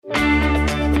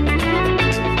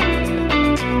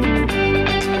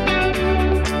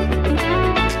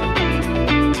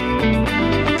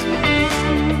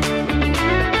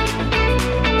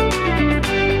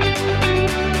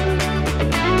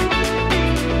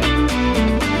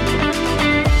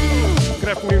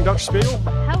Dr. Spiegel.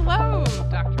 Hello,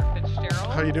 Dr.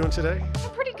 Fitzgerald. How are you doing today?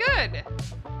 I'm pretty good.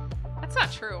 That's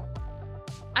not true.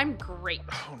 I'm great.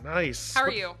 Oh, nice. How are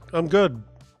you? I'm good.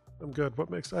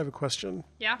 I have a question.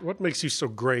 Yeah? What makes you so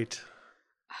great?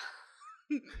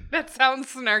 That sounds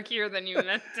snarkier than you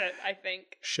meant it, I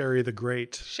think. Sherry the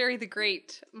Great. Sherry the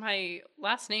Great. My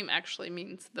last name actually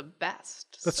means the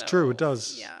best. That's true. It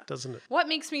does. Yeah. Doesn't it? What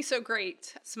makes me so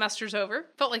great? Semester's over.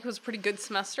 Felt like it was a pretty good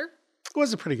semester. It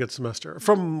was a pretty good semester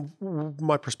from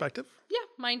my perspective. Yeah,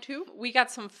 mine too. We got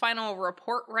some final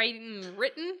report writing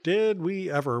written. Did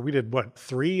we ever? We did what?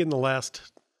 3 in the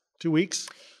last 2 weeks?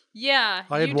 Yeah.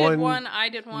 I had you one, did one, I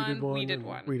did You one, did one. we did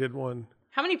one. We did one.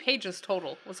 How many pages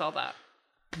total was all that?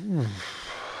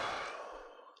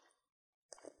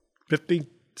 50?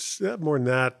 More than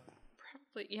that.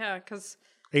 Probably, yeah, because...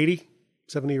 80?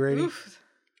 70 or 80? Oof.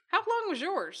 How long was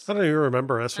yours? I don't even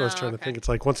remember. That's what I was Oh, trying to okay. think. It's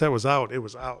like once that was out, it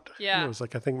was out. Yeah. It was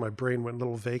like I think my brain went a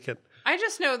little vacant. I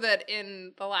just know that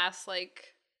in the last,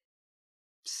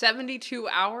 72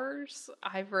 hours,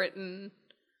 I've written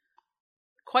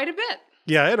quite a bit.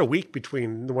 Yeah, I had a week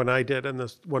between the one I did and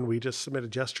the one we just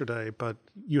submitted yesterday, but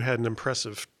you had an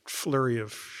impressive flurry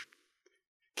of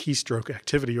keystroke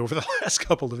activity over the last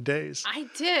couple of days I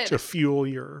did. to fuel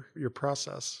your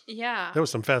process. Yeah. That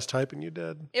was some fast typing you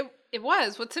did. It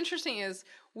was. What's interesting is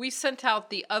we sent out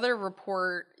the other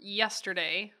report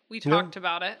yesterday. We talked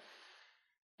about it.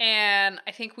 And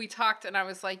I think we talked and I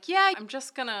was like, yeah, I'm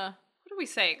just gonna, what did we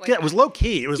say? Yeah, it was low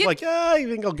key. It was like, I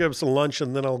think I'll give some lunch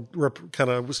and then I'll kind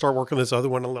of start working this other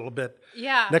one a little bit.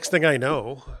 Yeah. Next thing I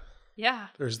know, Yeah.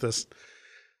 there's this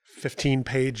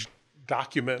 15-page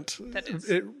document. That is.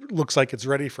 It looks like it's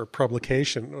ready for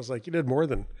publication. I was like, you did more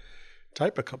than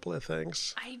type a couple of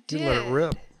things. I did. You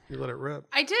let it rip.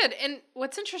 I did. And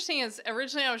what's interesting is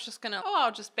originally I was just going to,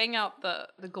 I'll just bang out the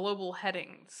global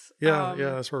headings. Yeah,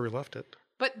 that's where we left it.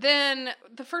 But then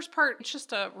the first part, it's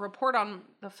just a report on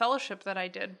the fellowship that I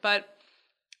did. But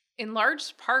in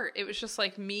large part, it was just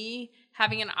like me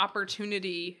having an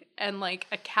opportunity and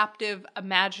a captive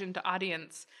imagined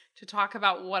audience to talk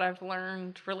about what I've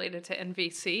learned related to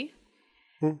NVC.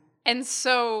 And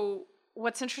so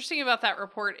what's interesting about that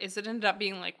report is it ended up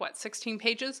being 16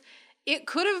 pages? It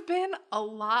could have been a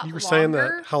lot longer. You were saying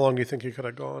that. How long do you think you could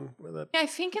have gone with it? I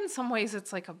think in some ways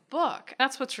it's like a book.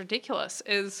 That's what's ridiculous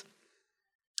is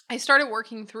I started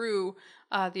working through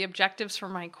the objectives for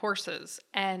my courses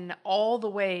and all the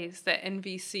ways that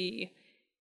NVC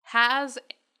has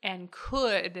and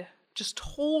could just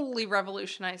totally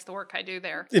revolutionize the work I do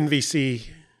there. NVC.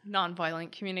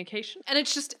 Nonviolent communication. And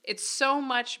it's so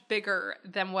much bigger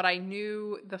than what I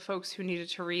knew the folks who needed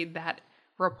to read that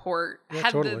report Yeah,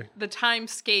 had totally. the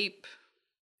timescape,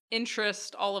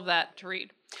 interest, all of that to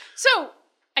read. So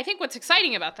I think what's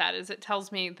exciting about that is it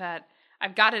tells me that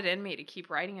I've got it in me to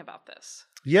keep writing about this.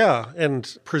 Yeah,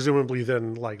 and presumably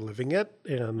then living it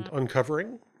and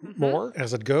uncovering more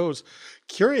as it goes.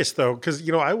 Curious though, because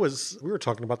we were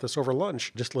talking about this over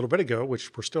lunch just a little bit ago,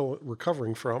 which we're still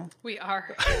recovering from. We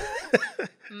are.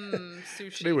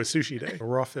 Sushi. Today was sushi day.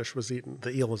 Raw fish was eaten.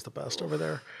 The eel is the best over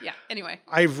there. Yeah. Anyway.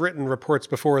 I've written reports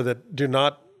before that are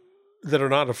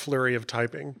not a flurry of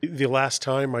typing. The last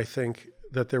time I think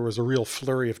that there was a real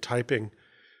flurry of typing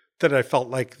that I felt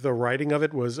like the writing of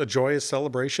it was a joyous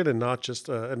celebration and not just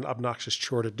an obnoxious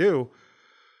chore to do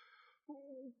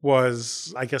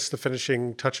was, I guess, the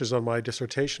finishing touches on my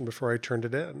dissertation before I turned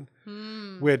it in,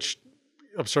 which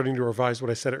I'm starting to revise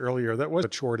what I said earlier. That was a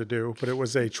chore to do, but it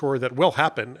was a chore that will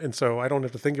happen. And so I don't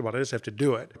have to think about it. I just have to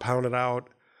do it, pound it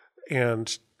out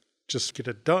and just get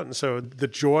it done. So the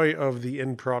joy of the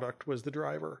end product was the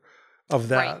driver of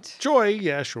that. Right. Joy,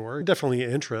 yeah, sure. Definitely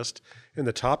interest in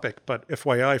the topic, but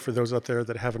FYI for those out there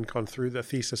that haven't gone through the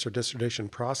thesis or dissertation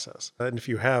process. And if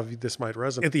you have, this might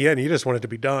resonate. At the end, you just want it to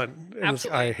be done. And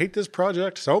I hate this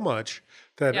project so much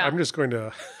that I'm just going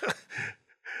to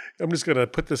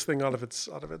put this thing out of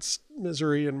its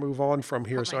misery and move on from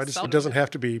here. So it doesn't have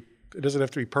to be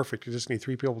perfect. You just need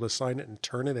 3 people to sign it and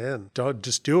turn it in.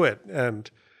 Just do it.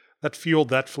 And that fueled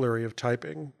that flurry of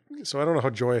typing. So I don't know how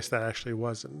joyous that actually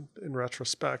was in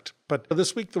retrospect. But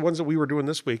this week, the ones that we were doing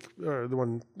this week, the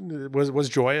one was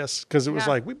joyous because it was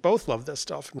like, we both love this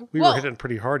stuff. We were hitting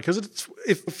pretty hard because it's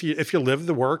if you live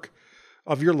the work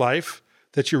of your life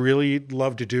that you really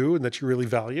love to do and that you really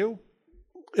value,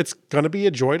 it's going to be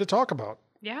a joy to talk about.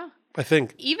 Yeah. I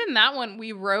think. Even that one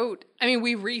we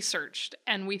researched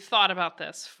and we thought about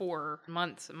this for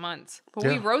months and months, but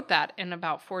we wrote that in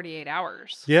about 48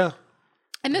 hours. Yeah.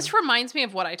 And this reminds me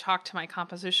of what I talk to my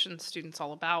composition students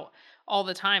all about all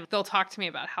the time. They'll talk to me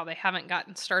about how they haven't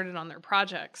gotten started on their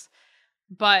projects.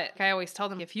 But I always tell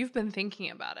them, if you've been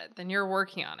thinking about it, then you're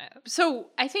working on it. So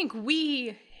I think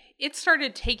it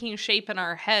started taking shape in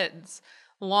our heads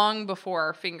long before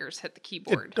our fingers hit the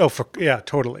keyboard. Yeah,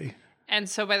 totally. And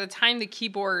so by the time the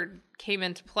keyboard came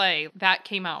into play, that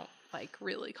came out like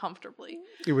really comfortably.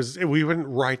 We wouldn't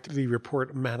write the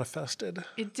report manifested.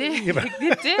 It did.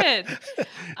 It did. Is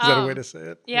that a way to say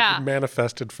it? Yeah. It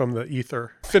manifested from the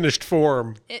ether. Finished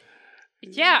form.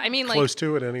 Yeah. I mean, close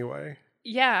to it anyway.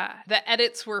 Yeah. The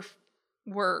edits were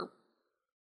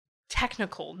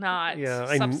technical, not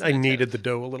substantive. I kneaded the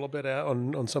dough a little bit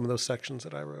on some of those sections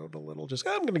that I wrote a little. Just,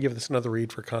 I'm going to give this another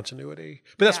read for continuity.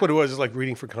 But that's what it was. It's like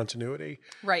reading for continuity.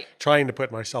 Right. Trying to put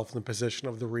myself in the position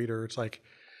of the reader. It's like,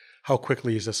 how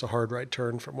quickly is this a hard right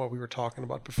turn from what we were talking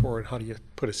about before, and how do you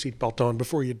put a seatbelt on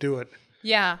before you do it?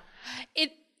 Yeah.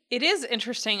 It is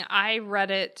interesting. I read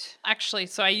it, actually,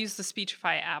 so I use the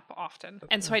Speechify app often.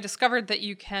 And so I discovered that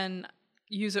you can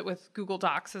use it with Google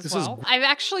Docs as well. I've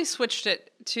actually switched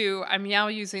it to, I'm now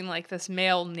using like this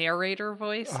male narrator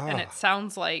voice, and it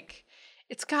sounds like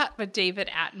it's got a David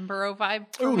Attenborough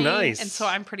vibe for me. Nice. And so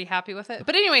I'm pretty happy with it.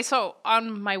 But anyway, so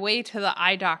on my way to the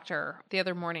eye doctor the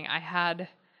other morning, I had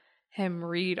him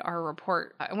read our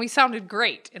report, and we sounded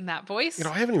great in that voice.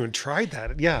 I haven't even tried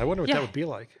that. Yeah, I wonder what that would be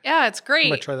like. Yeah, it's great. I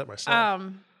might try that myself.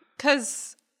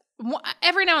 Because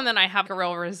every now and then I have a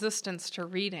real resistance to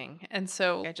reading, and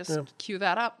so I just cue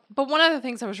that up. But one of the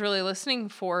things I was really listening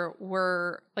for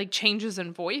were like changes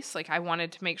in voice. Like I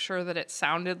wanted to make sure that it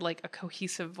sounded like a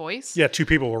cohesive voice. Yeah, two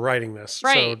people were writing this.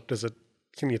 Right. So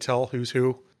can you tell who's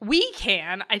who? We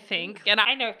can, I think. And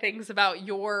I know things about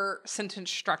your sentence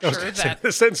structure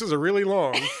the sentences are really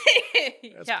long.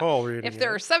 That's Paul reading. If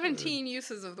there are 17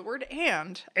 uses of the word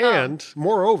and,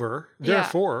 moreover,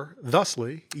 therefore,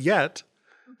 thusly, yet,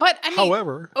 but I mean,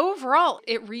 however, overall,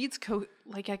 it reads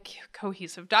like a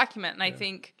cohesive document. And I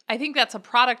think that's a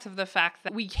product of the fact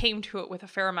that we came to it with a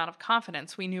fair amount of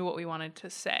confidence. We knew what we wanted to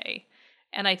say.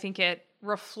 And I think it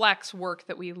reflects work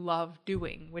that we love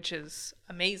doing, which is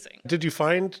amazing. Did you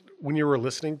find when you were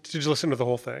listening, did you listen to the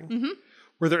whole thing? Mm-hmm.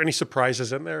 Were there any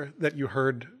surprises in there that you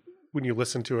heard when you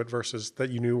listened to it versus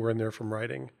that you knew were in there from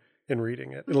writing and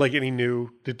reading it? Like any new,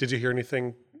 did you hear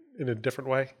anything in a different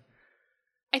way?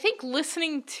 I think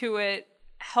listening to it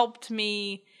helped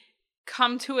me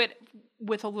come to it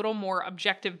with a little more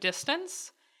objective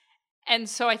distance. And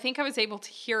so I think I was able to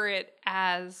hear it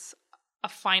as a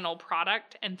final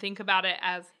product and think about it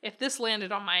as, if this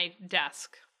landed on my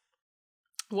desk,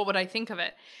 what would I think of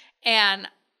it? And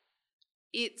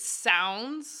it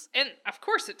sounds, and of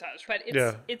course it does, but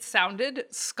it sounded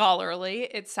scholarly,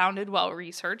 it sounded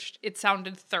well-researched, it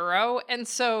sounded thorough, and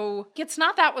so it's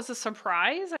not that was a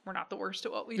surprise. We're not the worst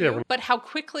at what we do, but how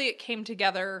quickly it came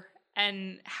together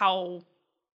and how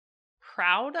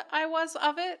proud I was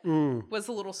of it was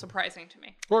a little surprising to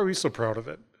me. Why are we so proud of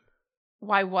it?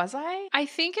 Why was I? I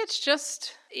think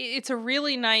it's a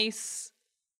really nice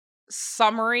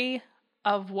summary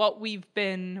of what we've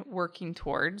been working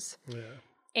towards. Yeah.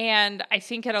 And I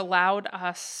think it allowed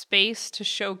us space to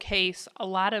showcase a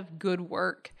lot of good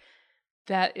work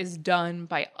that is done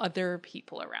by other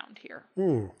people around here.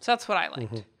 So that's what I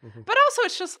liked. But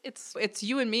also it's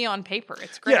you and me on paper.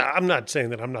 It's great. Yeah, I'm not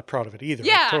saying that I'm not proud of it either.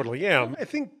 Yeah. I totally am. I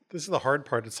think this is the hard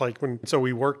part. It's like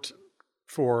we worked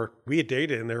we had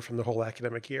data in there from the whole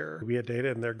academic year. We had data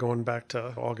in there going back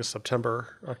to August,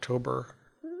 September, October,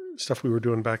 stuff we were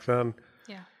doing back then.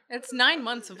 Yeah. It's 9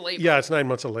 months of labor. Yeah, it's 9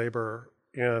 months of labor.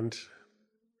 And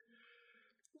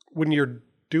when you're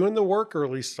doing the work, or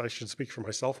at least I should speak for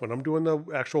myself, when I'm doing the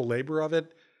actual labor of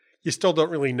it, you still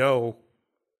don't really know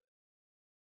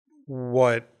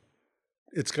what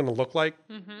it's going to look like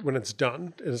when it's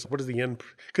done. What is the end?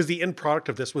 Because the end product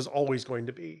of this was always going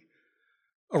to be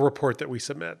a report that we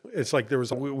submit. It's like there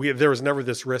was never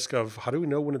this risk of, how do we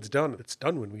know when it's done? It's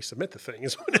done when we submit the thing,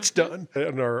 is when it's done,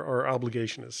 and our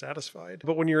obligation is satisfied.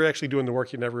 But when you're actually doing the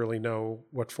work, you never really know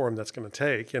what form that's going to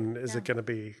take, and is it going to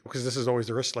be, because this is always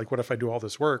the risk, like what if I do all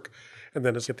this work and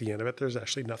then it's at the end of it, there's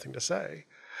actually nothing to say.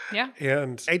 Yeah.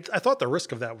 And I thought the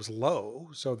risk of that was low,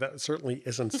 so that certainly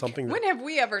isn't something that... When have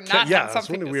we ever not had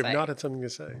something to say? We have not had something to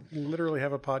say. You literally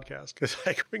have a podcast, because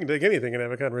we can take anything and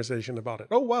have a conversation about it.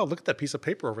 Oh, wow, look at that piece of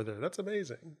paper over there. That's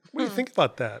amazing. What do you think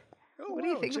about that? Oh, what do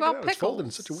you think about pickles?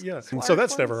 And so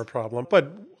that's never a problem.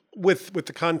 But with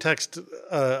the context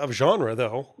of genre,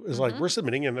 though, is like we're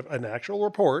submitting an actual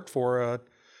report for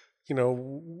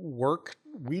work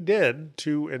we did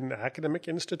to an academic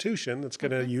institution that's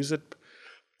going to use it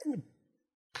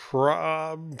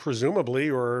presumably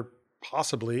or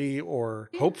possibly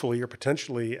or hopefully or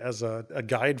potentially as a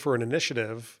guide for an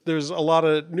initiative. There's a lot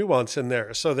of nuance in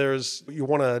there. So you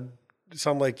want to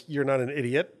sound like you're not an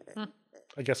idiot.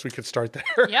 I guess we could start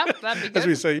there. Yep, that'd be good. As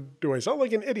we say, do I sound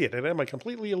like an idiot? And am I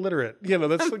completely illiterate?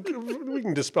 That's like, we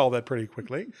can dispel that pretty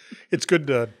quickly. It's good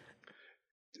to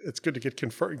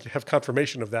have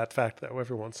confirmation of that fact, though,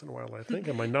 every once in a while, I think.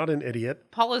 Am I not an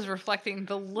idiot? Paul is reflecting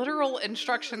the literal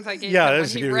instructions I gave him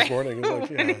as he did this morning.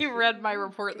 When he read my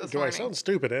report this morning. Do I sound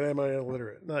stupid and am I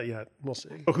illiterate? Not yet. We'll see.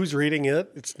 Who's reading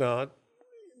it? It's not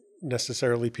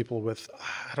necessarily people with,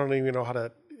 I don't even know how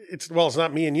to, it's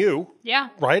not me and you. Yeah.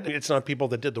 Right? It's not people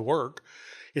that did the work.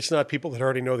 It's not people that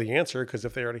already know the answer, because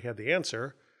if they already had the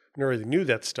answer and already knew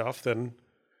that stuff, then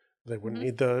they wouldn't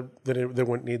need they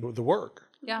wouldn't need the work.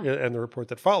 Yeah. And the report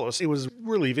that follows. It was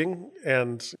relieving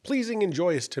and pleasing and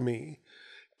joyous to me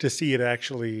to see it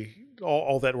actually,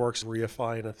 all that work's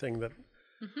reify in a thing that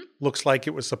looks like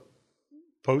it was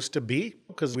supposed to be,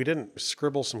 because we didn't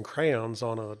scribble some crayons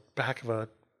on a back of a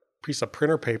piece of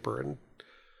printer paper and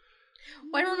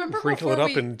I remember wrinkle it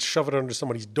up and shove it under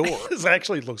somebody's door. This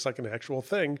actually looks like an actual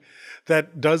thing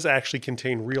that does actually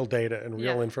contain real data and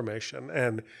real information.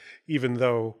 And even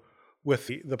though with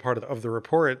the part of the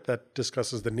report that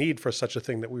discusses the need for such a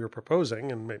thing that we were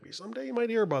proposing, and maybe someday you might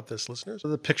hear about this, listeners,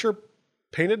 the picture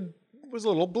painted was a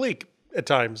little bleak at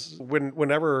times.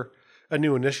 Whenever a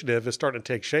new initiative is starting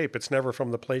to take shape, it's never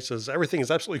from the places, everything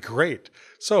is absolutely great.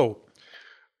 So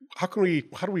how do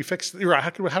we fix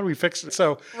it?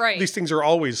 So these things are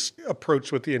always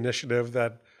approached with the initiative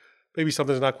that maybe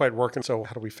something's not quite working. So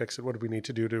how do we fix it? What do we need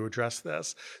to do to address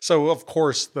this? So of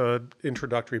course the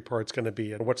introductory part's going to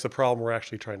be, what's the problem we're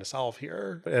actually trying to solve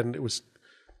here? And it was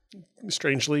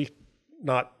strangely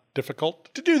not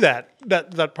difficult to do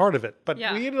that part of it. But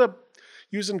we ended up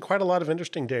using quite a lot of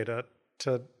interesting data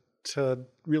to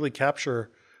really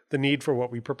capture the need for what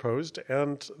we proposed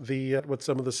and what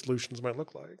some of the solutions might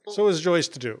look like. So it was joyous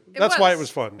to do. That's why it was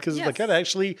fun, because I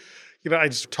actually, I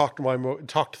just talked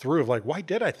through of why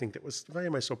did I think why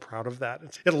am I so proud of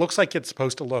that? It looks like it's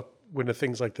supposed to look when a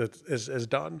things like this is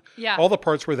done. Yeah. All the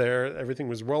parts were there. Everything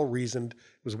was well reasoned.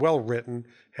 It was well written,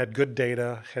 had good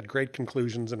data, had great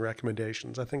conclusions and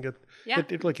recommendations. I think it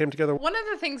really came together. One of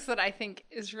the things that I think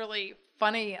is really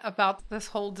funny about this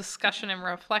whole discussion and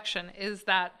reflection is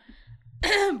that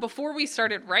before we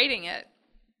started writing it,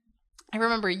 I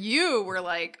remember you were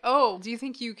like, oh, do you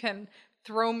think you can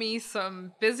throw me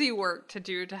some busy work to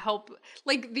do to help?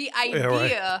 Like, the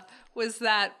idea was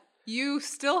that you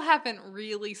still haven't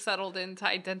really settled into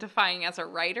identifying as a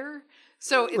writer.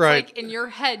 So it's like in your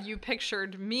head, you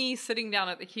pictured me sitting down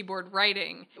at the keyboard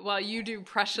writing while you do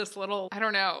precious little, I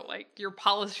don't know, like you're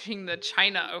polishing the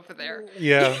china over there.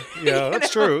 Yeah,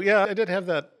 that's true. Yeah, I did have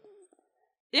that.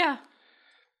 Yeah.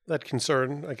 That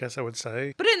concern, I guess I would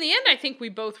say. But in the end, I think we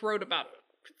both wrote about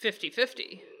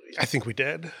 50-50. I think we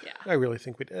did. Yeah. I really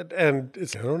think we did. And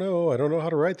I don't know how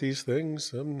to write these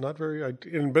things. I'm not very,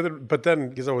 but then,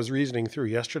 because I was reasoning through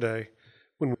yesterday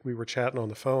when we were chatting on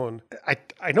the phone,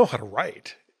 I know how to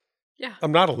write. Yeah.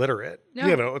 I'm not illiterate.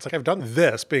 No. It's like I've done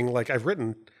this, being like, I've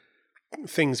written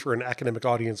things for an academic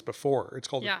audience before. It's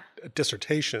called a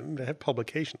dissertation. They have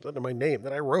publications under my name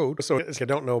that I wrote. So I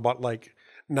don't know about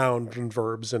nouns and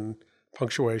verbs and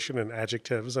punctuation and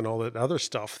adjectives and all that other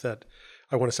stuff that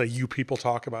I want to say you people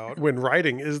talk about when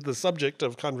writing is the subject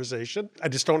of conversation. I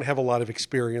just don't have a lot of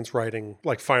experience writing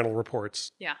final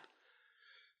reports. Yeah.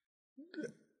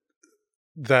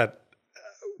 That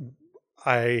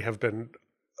I have been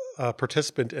a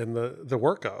participant in the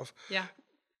work of. Yeah.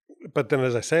 But then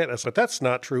as I say it, but that's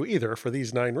not true either for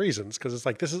these 9 reasons, because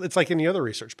it's like any other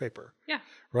research paper. Yeah.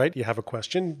 Right? You have a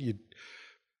question, you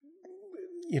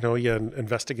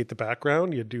investigate the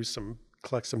background, you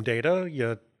collect some data,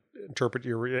 you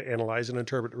analyze and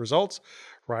interpret the results,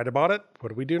 write about it. What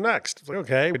do we do next? It's like,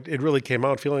 okay, it really came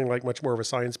out feeling like much more of a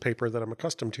science paper that I'm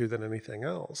accustomed to than anything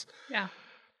else. Yeah.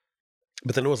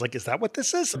 But then it was like, is that what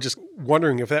this is? I'm just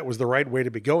wondering if that was the right way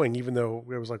to be going, even though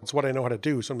it was like, it's what I know how to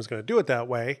do, so I'm just going to do it that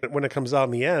way. But when it comes out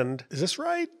in the end, is this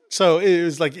right? So it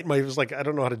was like, I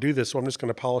don't know how to do this, so I'm just going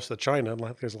to polish the china.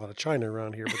 There's a lot of china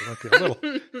around here, but there might be a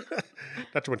little.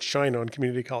 Not too much china on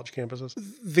community college campuses.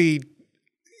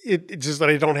 It's just that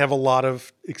I don't have a lot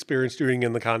of experience doing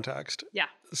in the context. Yeah.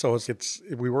 So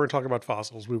we weren't talking about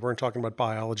fossils. We weren't talking about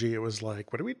biology. It was like,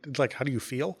 how do you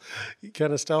feel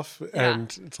kind of stuff? Yeah.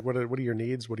 And it's what are your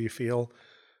needs? What do you feel?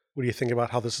 What do you think about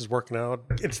how this is working out?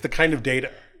 It's the kind of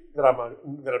data that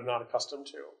I'm not accustomed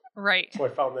to. Right. So I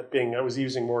found that I was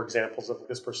using more examples of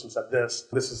this person said this.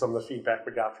 This is some of the feedback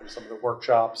we got from some of the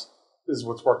workshops. This is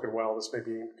what's working well. This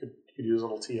maybe could use a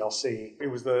little TLC. It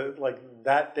was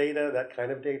that data, that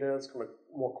kind of data, it's kind of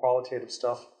more qualitative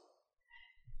stuff,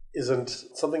 isn't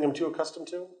something I'm too accustomed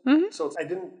to. Mm-hmm. So I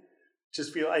didn't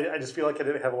I just feel like I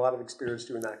didn't have a lot of experience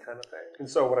doing that kind of thing. And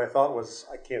so what I thought was,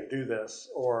 I can't do this,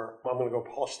 or I'm going to go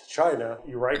polish the china.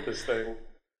 You write this thing.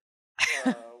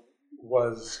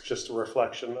 Was just a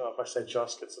reflection of, I say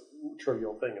just, it's a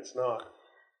trivial thing, it's not,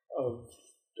 of,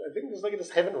 I think it's like I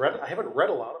just haven't read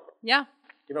a lot of them. Yeah.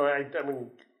 I mean,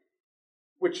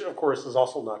 which of course is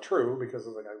also not true, because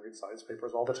like I read science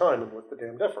papers all the time, and what's the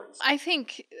damn difference? I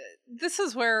think this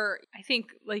is where I think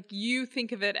like you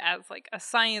think of it as like a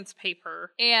science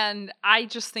paper, and I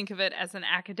just think of it as an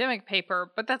academic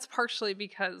paper, but that's partially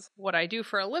because what I do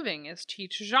for a living is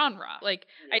teach genre.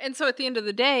 And so at the end of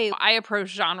the day, I approach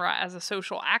genre as a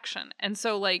social action. And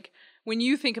so like when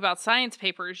you think about science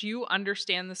papers, you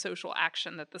understand the social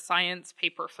action that the science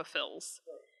paper fulfills.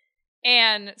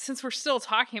 And since we're still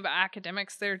talking about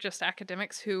academics, they're just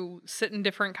academics who sit in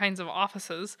different kinds of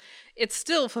offices. It's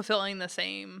still fulfilling the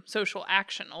same social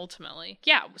action, ultimately.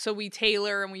 Yeah, so we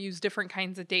tailor and we use different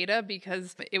kinds of data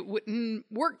because it wouldn't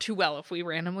work too well if we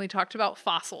randomly talked about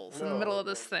fossils in the middle of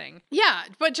this thing. Yeah,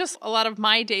 but just a lot of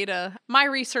my data, my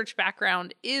research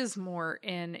background is more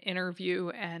in interview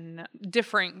and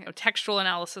different textual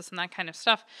analysis and that kind of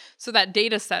stuff. So that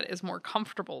data set is more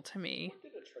comfortable to me.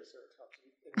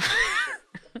 I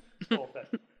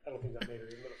don't think that made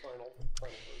it into the final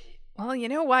version. Well, you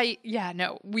know why? Yeah,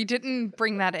 no, we didn't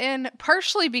bring that in,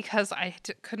 partially because I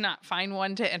could not find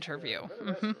one to interview.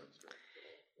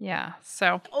 Yeah,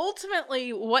 so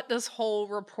ultimately what this whole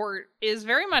report is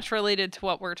very much related to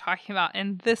what we're talking about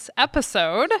in this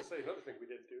episode. Another thing we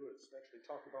didn't do is actually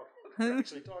talk about what we're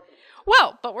actually talking about.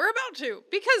 Well, but we're about to,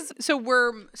 because so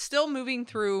we're still moving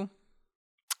through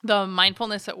the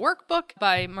Mindfulness at Work book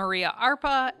by Maria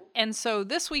Arpa. And so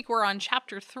this week we're on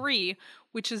chapter 3,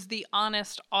 which is the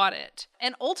honest audit.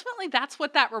 And ultimately that's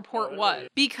what that report was.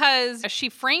 Because as she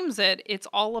frames it, it's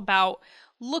all about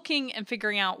looking and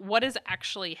figuring out what is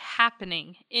actually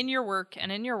happening in your work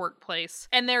and in your workplace.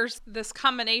 And there's this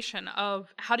combination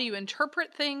of how do you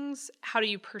interpret things? How do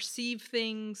you perceive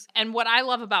things? And what I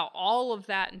love about all of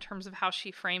that in terms of how she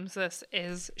frames this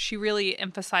is she really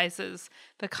emphasizes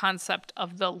the concept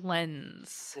of the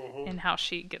lens in how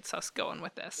she gets us going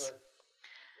with this. Right.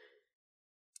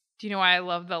 Do you know why I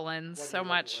love the lens so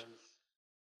much?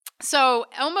 So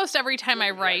almost every time I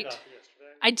write,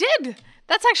 I did.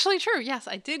 That's actually true. Yes,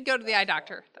 I did go to the eye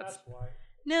doctor. That's why.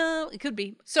 No, it could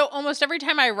be. So almost every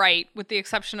time I write, with the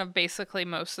exception of basically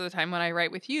most of the time when I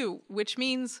write with you, which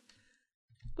means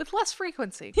with less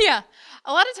frequency. Yeah.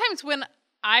 A lot of times when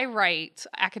I write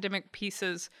academic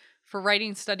pieces for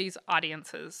writing studies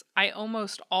audiences, I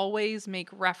almost always make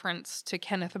reference to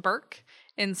Kenneth Burke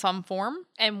in some form.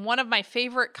 And one of my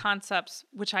favorite concepts,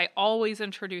 which I always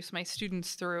introduce my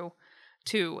students through,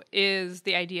 too, is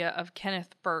the idea of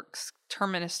Kenneth Burke's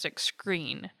terministic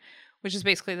screen, which is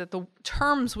basically that the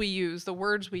terms we use, the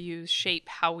words we use, shape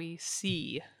how we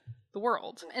see the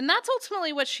world. And that's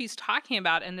ultimately what she's talking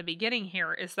about in the beginning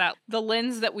here, is that the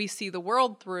lens that we see the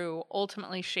world through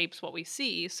ultimately shapes what we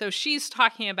see. So she's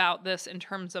talking about this in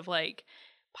terms of like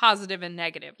positive and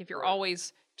negative. If you're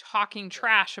always talking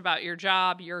trash about your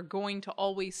job, you're going to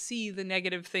always see the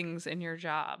negative things in your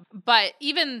job. But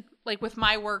even like with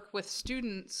my work with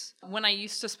students, when I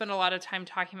used to spend a lot of time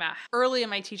talking about early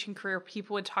in my teaching career,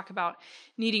 people would talk about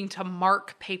needing to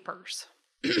mark papers.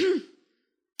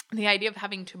 The idea of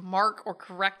having to mark or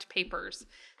correct papers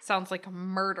sounds like a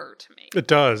murder to me. It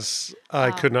does.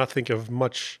 I could not think of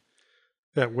much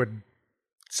that would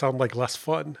sound like less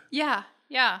fun. Yeah,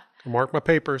 yeah. Mark my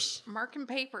papers. Marking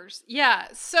papers. Yeah.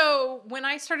 So when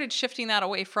I started shifting that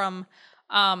away from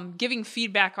giving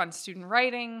feedback on student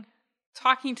writing,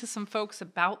 talking to some folks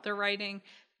about their writing,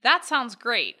 that sounds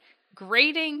great.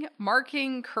 Grading,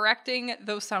 marking, correcting,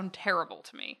 those sound terrible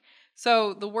to me.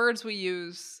 So the words we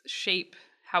use shape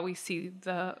how we see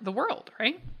the world,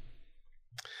 right?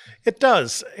 It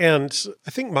does. And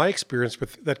I think my experience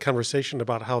with that conversation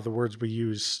about how the words we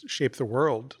use shape the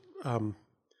world,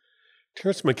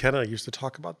 Terence McKenna used to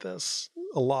talk about this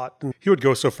a lot. And he would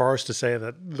go so far as to say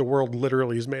that the world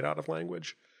literally is made out of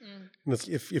language. And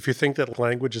if you think that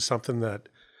language is something that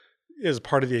is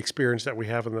part of the experience that we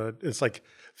have it's like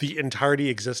the entirety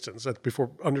existence, that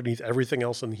before, underneath everything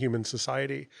else in human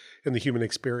society, in the human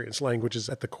experience, language is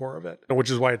at the core of it, which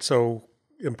is why it's so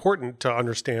important to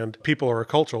understand people or a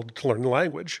culture to learn the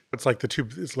language. It's like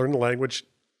it's learn the language,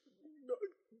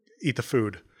 eat the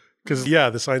food. Because,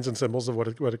 the signs and symbols of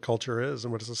what a culture is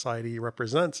and what a society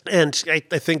represents. And I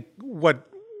think what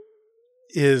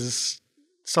is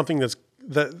something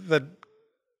that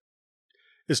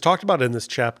is talked about in this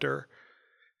chapter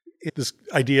This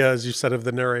idea, as you said, of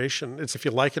the narration, it's if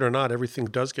you like it or not, everything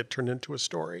does get turned into a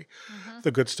story.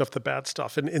 The good stuff, the bad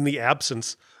stuff. And in the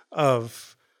absence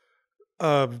of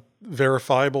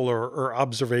verifiable or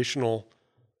observational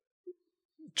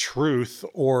truth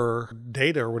or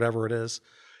data or whatever it is,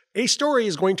 a story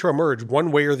is going to emerge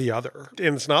one way or the other.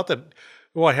 And it's not that,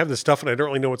 well, I have this stuff and I don't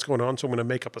really know what's going on, so I'm going to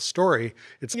make up a story.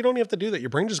 It's you don't have to do that. Your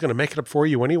brain is going to make it up for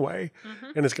you anyway.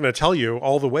 And it's going to tell you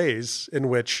all the ways in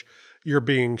which you're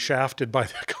being shafted by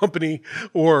the company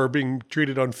or being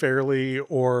treated unfairly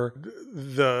or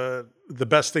the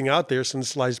best thing out there since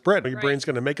sliced bread. Your brain's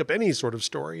going to make up any sort of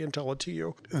story and tell it to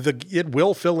you. It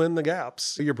will fill in the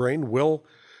gaps. Your brain will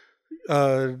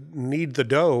knead the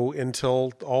dough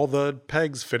until all the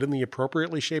pegs fit in the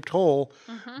appropriately shaped hole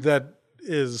that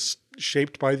is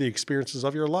shaped by the experiences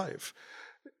of your life.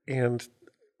 And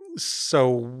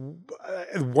so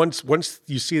once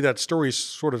you see that story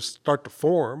sort of start to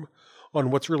form on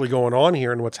what's really going on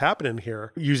here and what's happening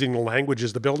here, using the language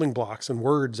as the building blocks and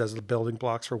words as the building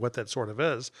blocks for what that sort of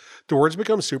is, the words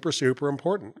become super, super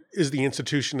important. Is the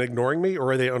institution ignoring me,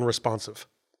 or are they unresponsive?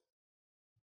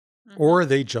 Or are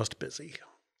they just busy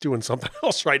doing something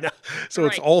else right now? So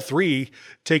it's all three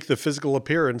take the physical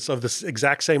appearance of this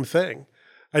exact same thing.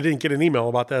 I didn't get an email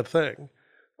about that thing.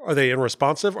 Are they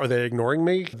unresponsive? Are they ignoring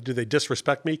me? Do they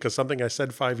disrespect me because something I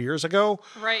said 5 years ago?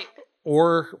 Right.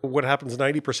 Or what happens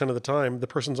 90% of the time, the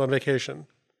person's on vacation.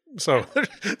 So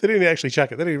they didn't actually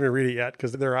check it. They didn't even read it yet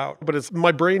because they're out. But it's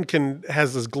my brain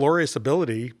has this glorious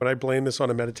ability, but I blame this on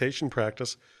a meditation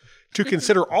practice, to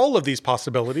consider all of these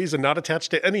possibilities and not attach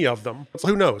to any of them. So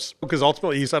who knows? Because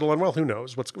ultimately you settle on, well, who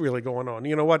knows what's really going on?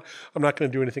 You know what? I'm not going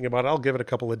to do anything about it. I'll give it a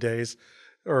couple of days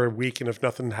or a week. And if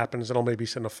nothing happens, then I'll maybe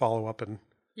send a follow-up and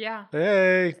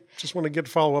hey, just want to get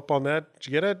follow-up on that. Did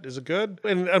you get it? Is it good?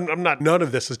 And none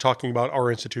of this is talking about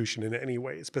our institution in any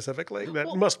way specifically.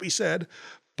 That must be said.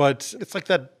 But it's like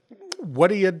that, what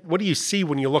do you see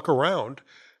when you look around,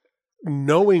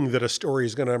 knowing that a story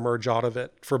is going to emerge out of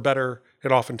it for better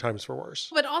and oftentimes for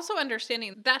worse. But also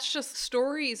understanding that's just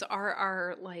stories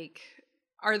are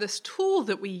this tool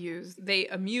that we use. They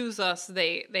amuse us.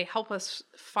 They help us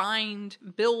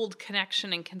build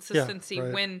connection and consistency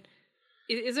when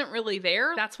it isn't really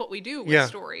there. That's what we do with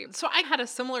story. So I had a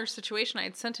similar situation. I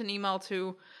had sent an email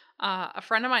to a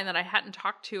friend of mine that I hadn't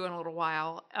talked to in a little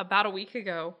while about a week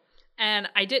ago. And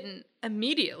I didn't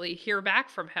immediately hear back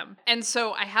from him. And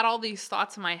so I had all these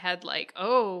thoughts in my head like,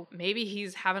 oh, maybe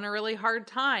he's having a really hard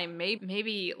time.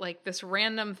 Maybe like this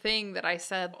random thing that I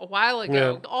said a while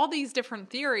ago, all these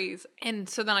different theories. And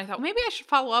so then I thought, maybe I should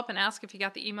follow up and ask if he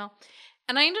got the email.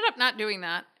 And I ended up not doing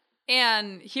that.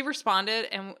 And he responded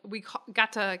and we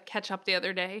got to catch up the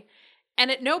other day.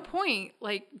 And at no point,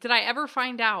 did I ever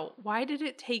find out, why did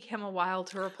it take him a while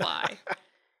to reply?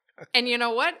 And you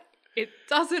know what? It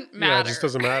doesn't matter. Yeah, it just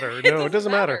doesn't matter. No, it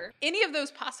doesn't matter. Any of those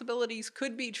possibilities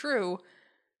could be true,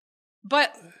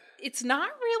 but it's not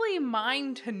really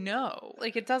mine to know.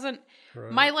 It doesn't,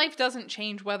 my life doesn't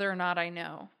change whether or not I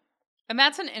know. And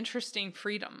that's an interesting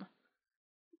freedom.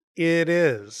 It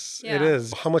is. Yeah. It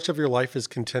is. How much of your life is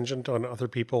contingent on other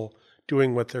people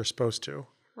doing what they're supposed to?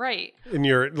 Right.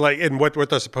 And what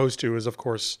they're supposed to is, of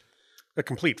course, a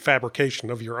complete fabrication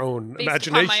of your own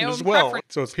imagination as well.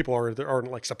 Preference. So it's people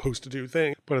aren't supposed to do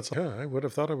things, but it's I would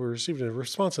have thought I would have received a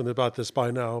response about this by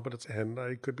now, and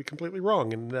I could be completely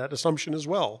wrong in that assumption as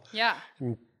well. Yeah.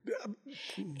 And,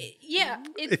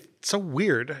 it's so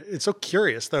weird. It's so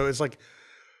curious though. It's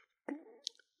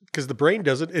because the brain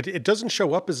it doesn't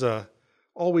show up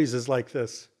always as like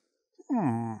this.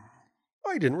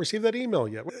 I didn't receive that email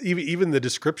yet. Even the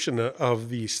description of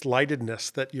the slightedness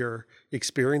that you're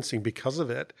experiencing because of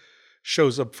it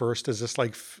shows up first as this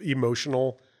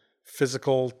emotional,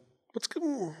 physical, what's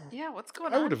going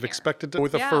on? I would have expected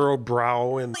with a furrowed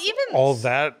brow and all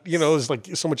that.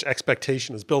 There's so much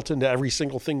expectation is built into every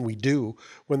single thing we do.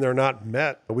 When they're not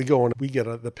met, we go and we get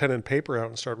the pen and paper out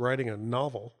and start writing a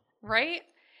novel. Right?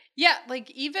 Yeah,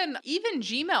 even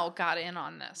Gmail got in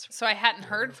on this. So I hadn't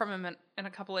heard from him in a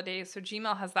couple of days. So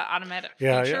Gmail has that automatic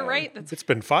feature, right? It's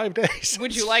been 5 days.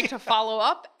 Would you like to follow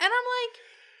up? And I'm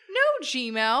no,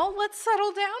 Gmail, let's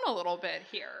settle down a little bit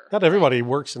here. Not everybody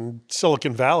works in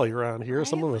Silicon Valley around here.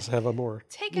 Some of us have a more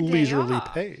leisurely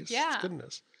pace. Yeah.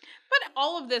 Goodness. But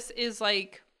all of this is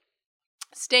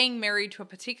staying married to a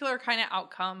particular kind of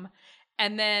outcome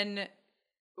and then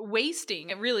wasting.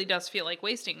 It really does feel like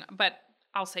wasting, but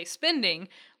I'll say spending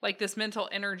this mental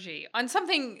energy on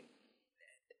something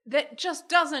that just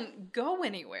doesn't go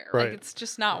anywhere. Right. It's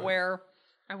just not where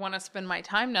I want to spend my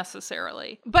time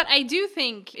necessarily. But I do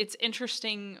think it's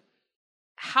interesting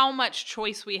how much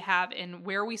choice we have in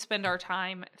where we spend our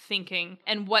time thinking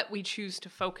and what we choose to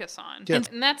focus on. Yeah.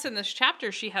 And that's in this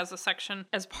chapter. She has a section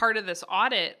as part of this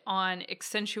audit on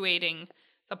accentuating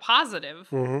the positive.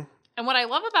 Mm-hmm. And what I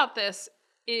love about this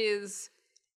is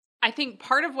I think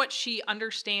part of what she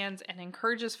understands and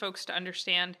encourages folks to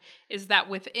understand is that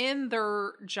within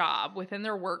their job, within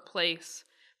their workplace,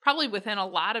 probably within a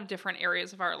lot of different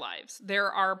areas of our lives,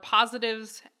 there are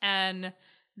positives and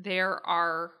there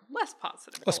are less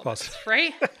positive. Less positive.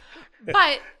 Right?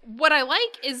 But what I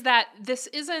like is that this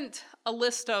isn't a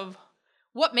list of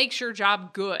what makes your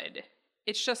job good.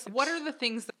 It's just what are the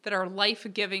things that are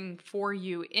life-giving for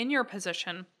you in your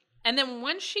position. And then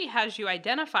once she has you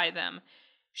identify them,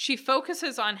 she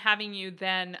focuses on having you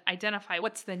then identify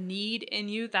what's the need in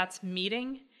you that's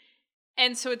meeting.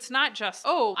 And so it's not just,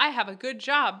 oh, I have a good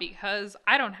job because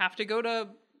I don't have to go to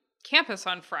campus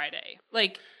on Friday.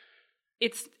 Like,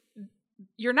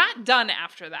 you're not done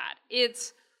after that.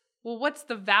 It's, well, what's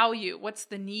the value? What's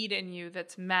the need in you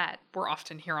that's met? We're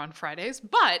often here on Fridays,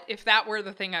 but if that were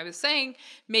the thing I was saying,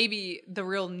 maybe the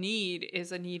real need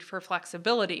is a need for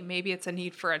flexibility. Maybe it's a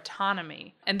need for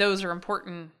autonomy. And those are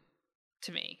important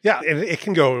to me. Yeah, and it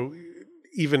can go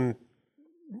even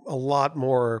a lot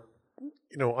more,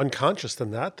 unconscious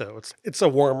than that, though. It's a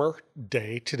warmer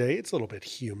day today. It's a little bit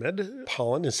humid.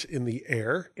 Pollen is in the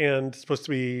air, and it's supposed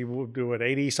to be, we'll do it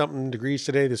 80-something degrees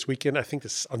today. This weekend, I think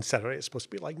this on Saturday, it's supposed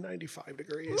to be like 95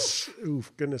 degrees. Ooh,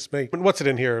 goodness me. And what's it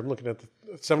in here? I'm looking at the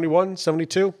 71,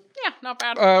 72. Yeah, not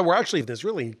bad. We're actually, there's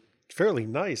really fairly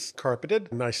nice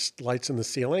carpeted, nice lights in the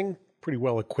ceiling, pretty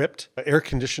well equipped,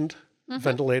 air-conditioned.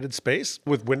 Ventilated space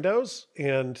with windows.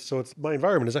 And so my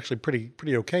environment is actually pretty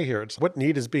okay here. It's what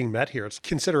need is being met here. It's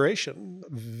consideration.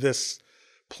 This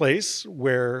place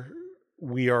where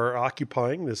we are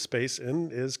occupying this space in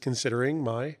is considering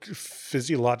my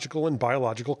physiological and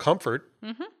biological comfort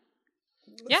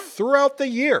throughout the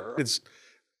year.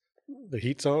 The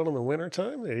heat's on in the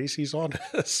wintertime, the AC's on in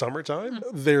the summertime.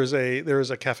 There's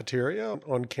a cafeteria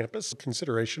on campus,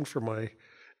 consideration for my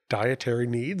dietary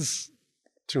needs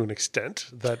to an extent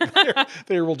that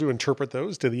they're able to interpret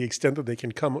those to the extent that they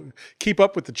can keep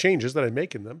up with the changes that I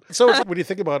make in them. So when you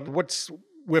think about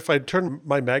if I turn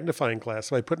my magnifying glass,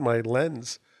 if I put my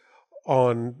lens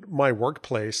on my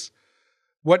workplace,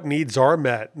 what needs are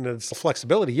met, and it's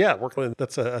flexibility. Yeah,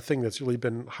 that's a thing that's really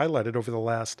been highlighted over the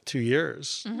last 2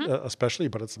 years, especially,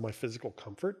 but it's my physical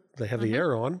comfort. They have the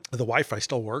air on. The Wi-Fi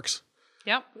still works.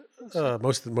 Yep.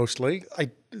 Mostly.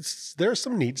 There are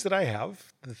some needs that I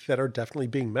have that are definitely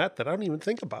being met that I don't even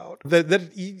think about.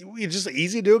 That it's just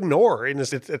easy to ignore. And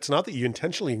it's not that you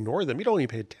intentionally ignore them. You don't even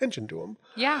pay attention to them.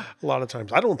 Yeah. A lot of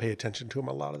times. I don't pay attention to them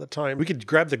a lot of the time. We could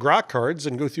grab the Grok cards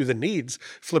and go through the needs,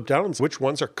 flip down and see which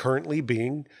ones are currently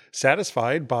being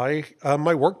satisfied by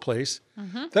my workplace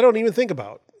that I don't even think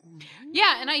about.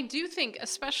 Yeah, and I do think,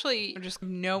 especially just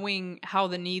knowing how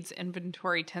the needs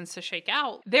inventory tends to shake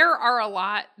out, there are a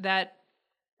lot that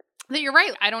you're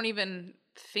right, I don't even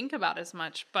think about as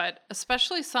much, but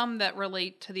especially some that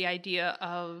relate to the idea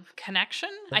of connection.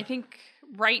 I think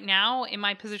right now in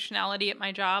my positionality at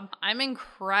my job, I'm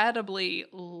incredibly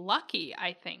lucky,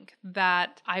 I think,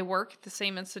 that I work at the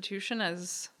same institution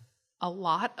as a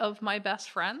lot of my best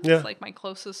friends, like my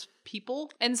closest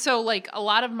people. And so like a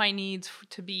lot of my needs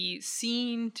to be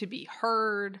seen, to be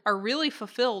heard are really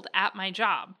fulfilled at my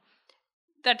job.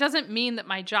 That doesn't mean that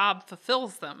my job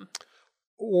fulfills them.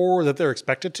 Or that they're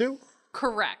expected to?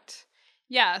 Correct.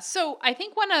 Yeah. So I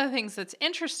think one of the things that's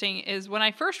interesting is when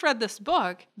I first read this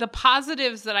book, the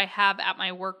positives that I have at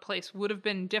my workplace would have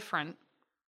been different.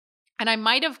 And I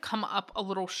might have come up a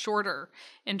little shorter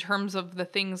in terms of the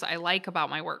things I like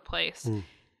about my workplace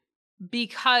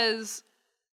because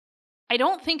I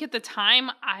don't think at the time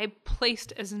I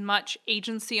placed as much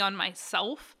agency on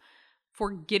myself for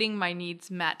getting my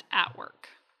needs met at work.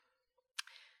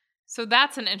 So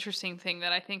that's an interesting thing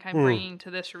that I think I'm bringing to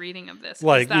this reading of this.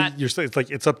 Like you're saying, it's like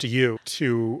it's up to you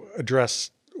to address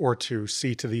or to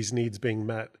see to these needs being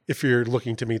met if you're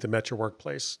looking to meet them at your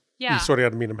workplace. Yeah. You sort of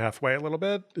got to meet them halfway a little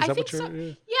bit. Is that what you're? So.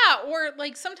 Yeah, or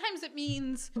like sometimes it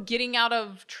means getting out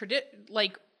of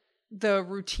like the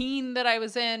routine that I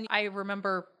was in. I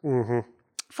remember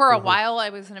for a while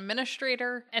I was an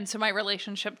administrator, and so my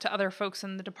relationship to other folks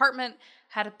in the department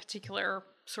had a particular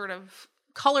sort of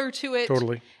color to it.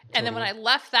 Totally. And then when I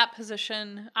left that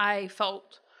position, I found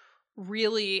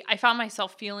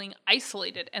myself feeling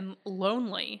isolated and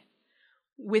lonely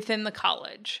within the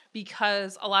college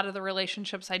because a lot of the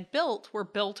relationships I'd built were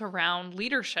built around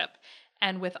leadership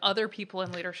and with other people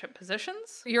in leadership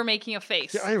positions. You're making a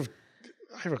face. Yeah,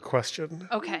 I have a question.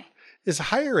 Okay. Is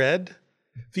higher ed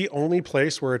the only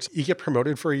place where you get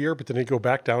promoted for a year, but then you go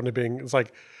back down to being, it's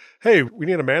like, hey, we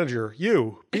need a manager.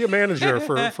 You be a manager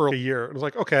for a year. And it's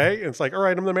like, okay. And it's like, all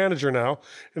right, I'm the manager now.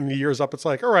 And the year's up. It's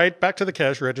like, all right, back to the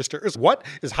cash register.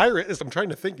 I'm trying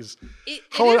to think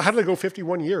how did I go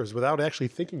 51 years without actually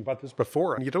thinking about this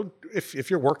before? And you don't, if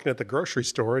you're working at the grocery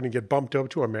store and you get bumped up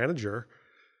to a manager,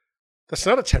 that's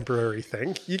not a temporary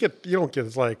thing. You don't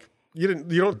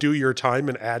do your time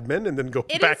in admin and then go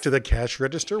back to the cash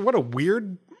register. What a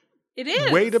weird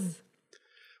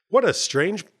what a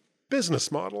strange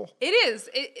business model. It is.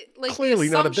 Clearly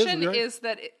the assumption not a business, right? Is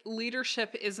that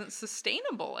leadership isn't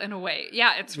sustainable in a way.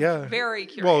 Yeah, it's very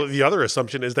curious. Well, the other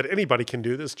assumption is that anybody can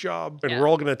do this job, and we're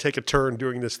all going to take a turn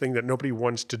doing this thing that nobody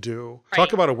wants to do. Right.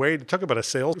 Talk about a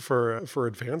sale for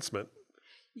advancement.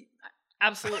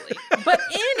 Absolutely. But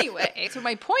anyway, so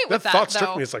my point with that thought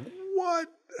struck me. It's like, what?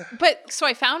 But so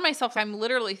I found myself, I'm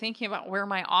literally thinking about where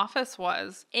my office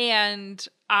was, and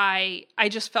I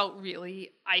just felt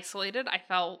really isolated.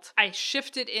 I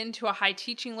shifted into a high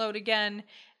teaching load again,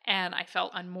 and I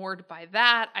felt unmoored by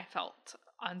that. I felt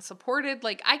unsupported.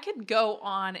 Like, I could go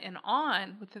on and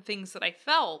on with the things that I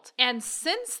felt. And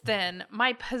since then,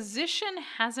 my position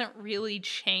hasn't really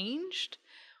changed.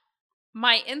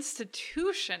 My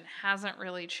institution hasn't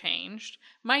really changed.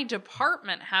 My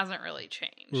department hasn't really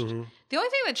changed. Mm-hmm. The only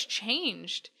thing that's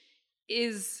changed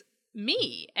is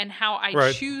me and how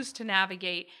I choose to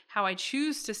navigate, how I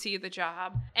choose to see the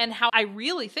job, and how I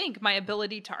really think my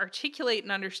ability to articulate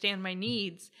and understand my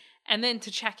needs, and then to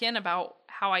check in about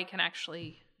how I can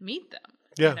actually meet them.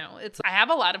 Yeah. I have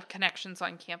a lot of connections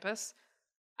on campus.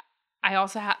 I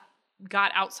also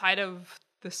got outside of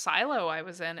the silo I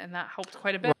was in, and that helped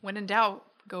quite a bit. When in doubt,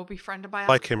 go befriend a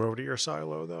biologist. I came over to your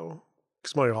silo, though,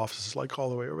 because my office is like all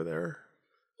the way over there.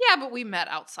 Yeah, but we met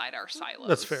outside our silos.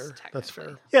 That's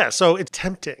fair. Yeah, so it's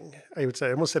tempting. I would say,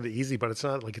 I almost said it easy, but it's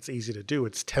not like it's easy to do.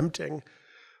 It's tempting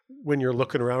when you're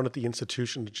looking around at the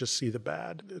institution to just see the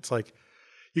bad. It's like,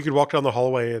 you could walk down the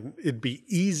hallway and it'd be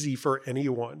easy for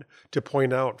anyone to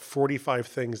point out 45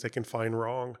 things they can find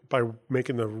wrong by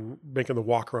making the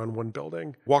walk around one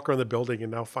building. Walk around the building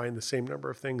and now find the same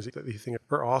number of things that you think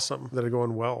are awesome, that are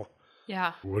going well.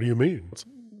 Yeah. What do you mean?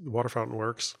 The water fountain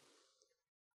works.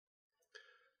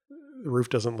 The roof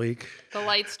doesn't leak. The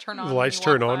lights turn on.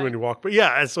 When you walk. But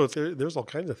yeah, so there's all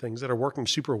kinds of things that are working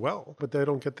super well, but they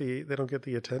don't get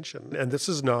the attention. And this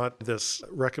is not this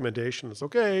recommendation. It's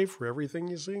okay for everything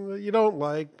you see that you don't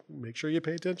like. Make sure you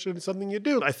pay attention to something you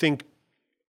do. I think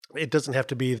it doesn't have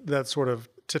to be that sort of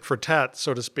tit for tat,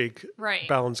 so to speak,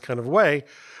 balanced kind of way.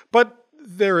 But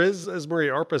there is, as Marie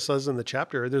Arpa says in the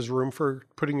chapter, there's room for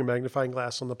putting a magnifying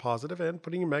glass on the positive and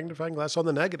putting a magnifying glass on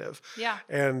the negative. Yeah.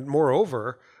 And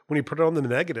moreover, when you put it on the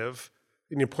negative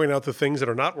and you point out the things that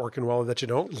are not working well that you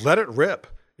don't, let it rip.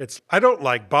 I don't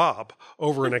like Bob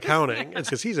over in accounting. It's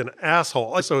because he's an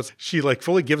asshole. So she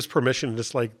fully gives permission to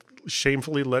just let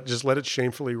it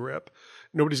shamefully rip.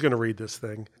 Nobody's going to read this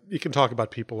thing. You can talk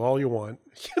about people all you want.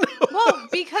 Well,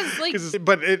 because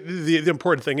but the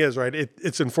important thing is, right,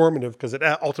 it's informative because it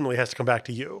ultimately has to come back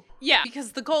to you. Yeah,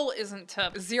 because the goal isn't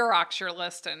to Xerox your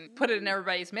list and put it in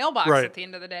everybody's mailbox at the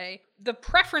end of the day. The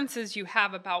preferences you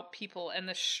have about people and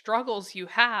the struggles you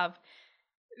have,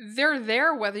 they're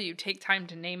there whether you take time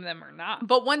to name them or not.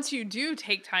 But once you do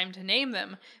take time to name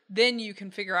them, then you can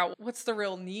figure out what's the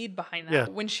real need behind that. Yeah.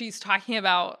 When she's talking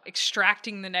about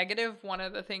extracting the negative, one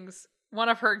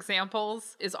of her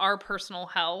examples is our personal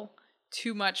hell,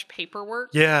 too much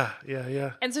paperwork. Yeah.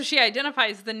 And so she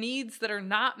identifies the needs that are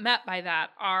not met by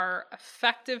that are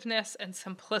effectiveness and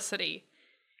simplicity.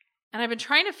 And I've been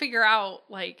trying to figure out,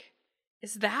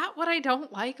 is that what I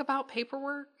don't like about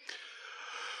paperwork?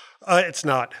 It's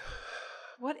not.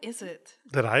 What is it?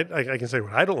 That I can say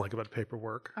what I don't like about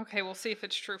paperwork. Okay, we'll see if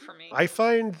it's true for me. I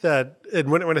find that,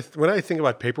 and when I think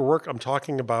about paperwork, I'm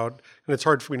talking about, and it's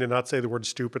hard for me to not say the word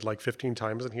stupid 15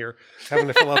 times in here, having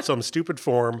to fill out some stupid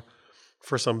form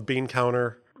for some bean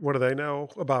counter. What do they know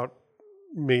about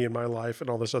me and my life and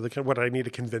all this other what I need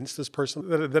to convince this person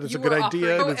that it's a good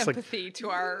idea. You were offering empathy to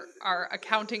our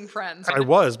accounting friends. I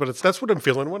was, but that's what I'm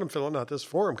feeling when I'm filling out this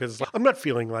form, because I'm not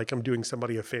feeling like I'm doing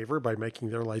somebody a favor by making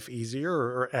their life easier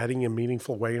or adding a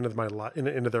meaningful way into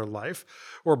into their life.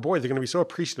 Or boy, they're going to be so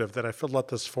appreciative that I filled out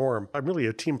this form. I'm really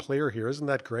a team player here. Isn't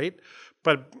that great?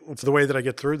 But it's the way that I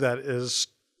get through that is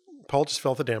Paul just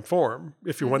fill out the damn form.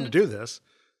 If you want to do this,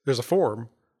 there's a form.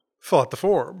 Fill out the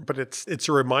form. But it's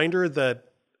a reminder that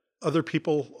other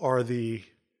people are the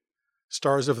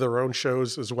stars of their own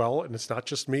shows as well. And it's not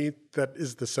just me that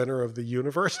is the center of the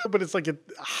universe, but it's like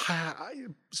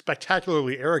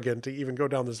spectacularly arrogant to even go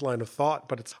down this line of thought.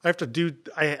 But I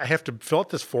have to fill out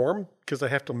this form because I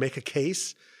have to make a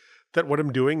case that what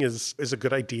I'm doing is a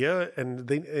good idea.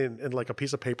 And like a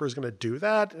piece of paper is going to do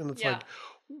that. And it's like,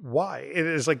 why? It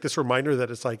is like this reminder that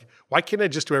it's like, why can't I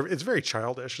just do it's very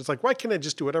childish. It's like, why can't I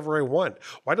just do whatever I want?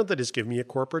 Why don't they just give me a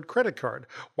corporate credit card?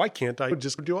 Why can't I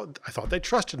just do I thought they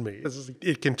trusted me.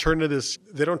 It can turn to this,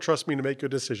 they don't trust me to make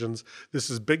good decisions. This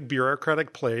is big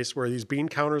bureaucratic place where these bean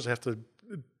counters have to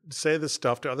say this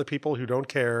stuff to other people who don't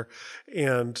care.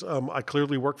 And I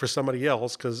clearly work for somebody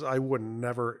else because I would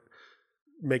never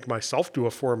make myself do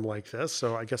a form like this.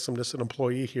 So I guess I'm just an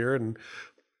employee here and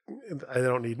they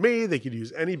don't need me. They could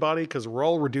use anybody because we're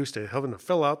all reduced to having to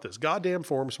fill out this goddamn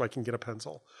form so I can get a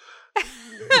pencil.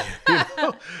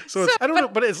 So I don't know,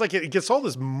 but it's like it gets all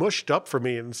this mushed up for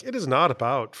me. And it is not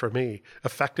about, for me,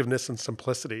 effectiveness and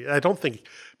simplicity. I don't think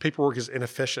paperwork is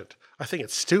inefficient. I think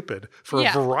it's stupid for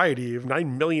a variety of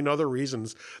 9 million other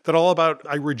reasons that all about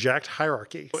I reject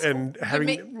hierarchy and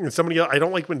having somebody else. I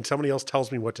don't like when somebody else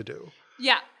tells me what to do.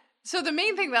 Yeah. So the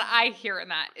main thing that I hear in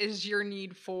that is your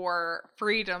need for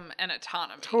freedom and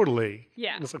autonomy. Totally.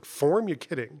 Yeah. And it's like, form? You're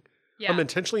kidding. Yeah. I'm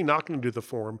intentionally not going to do the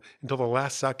form until the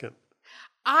last second.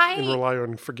 And rely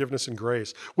on forgiveness and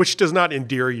grace, which does not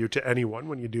endear you to anyone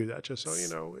when you do that, just so you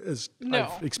know, as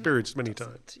I've experienced many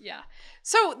times. Yeah.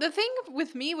 So the thing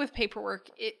with me with paperwork,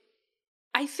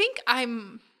 I think I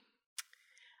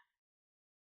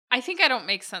don't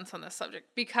make sense on this subject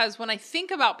because when I think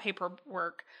about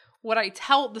paperwork,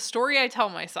 the story I tell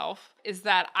myself is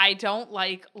that I don't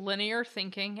like linear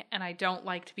thinking and I don't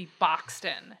like to be boxed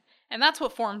in. And that's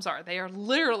what forms are. They are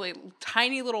literally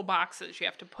tiny little boxes you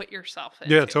have to put yourself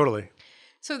in. Yeah, totally.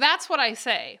 So that's what I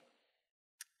say.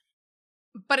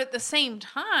 But at the same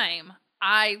time,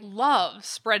 I love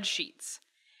spreadsheets.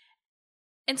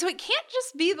 And so it can't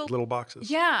just be the little boxes.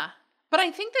 Yeah. But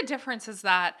I think the difference is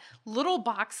that little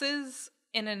boxes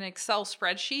in an Excel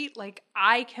spreadsheet, like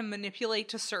I can manipulate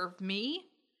to serve me.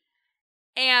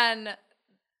 And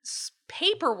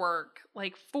paperwork,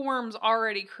 like forms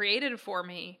already created for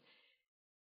me,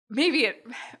 we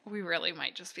really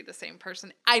might just be the same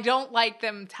person. I don't like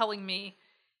them telling me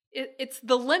it's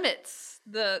the limits,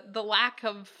 the lack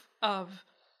of,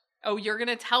 oh, you're going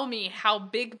to tell me how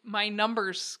big my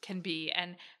numbers can be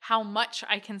and how much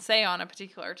I can say on a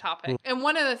particular topic. And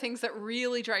one of the things that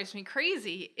really drives me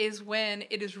crazy is when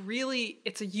it's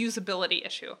a usability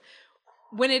issue.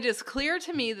 When it is clear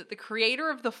to me that the creator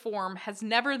of the form has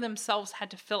never themselves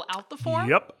had to fill out the form.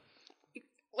 Yep.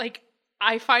 Like,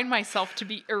 I find myself to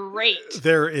be irate.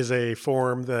 There is a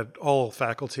form that all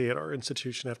faculty at our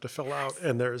institution have to fill out,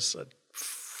 and there's a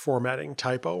formatting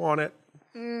typo on it.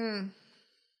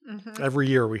 Mm-hmm. Every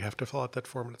year we have to fill out that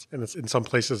form, and it's in some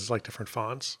places it's like different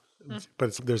fonts,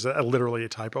 but there's literally a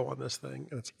typo on this thing.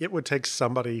 And it would take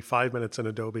somebody 5 minutes in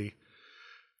Adobe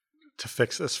to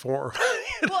fix this form.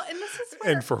 Well, and this is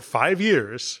where... And for 5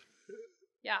 years...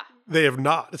 Yeah. They have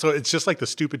not. So it's just like the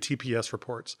stupid TPS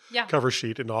reports cover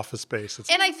sheet in Office Space.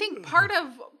 And I think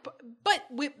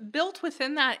built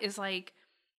within that is like,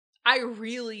 I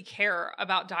really care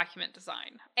about document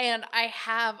design. And I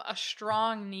have a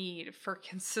strong need for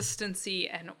consistency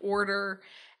and order.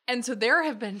 And so there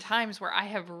have been times where I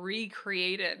have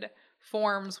recreated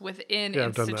forms within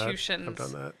institutions. I've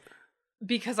done that.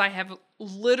 Because I have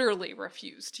literally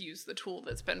refused to use the tool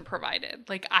that's been provided.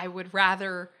 Like, I would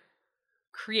rather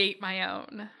create my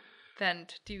own than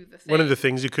to do the thing. One of the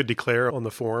things you could declare on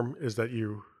the form is that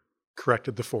you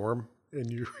corrected the form and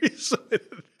you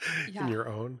resubmitted in your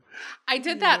own. I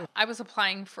did that. I was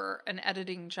applying for an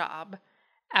editing job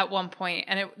at one point,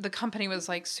 and the company was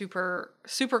like super,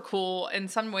 super cool. In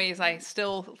some ways, I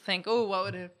still think, oh, what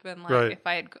would it have been like if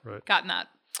I had gotten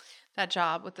that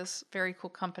job with this very cool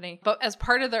company. But as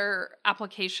part of their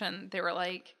application, they were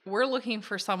like, we're looking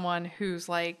for someone who's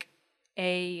like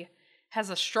has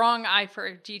a strong eye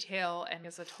for detail and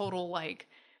is a total like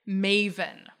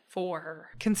maven for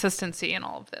consistency and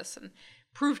all of this, and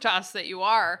prove to us that you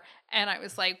are. And I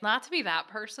was like, not to be that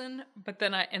person, but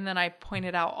then I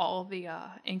pointed out all the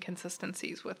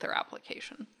inconsistencies with their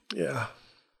application. Yeah.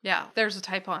 Yeah. There's a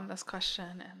typo on this question,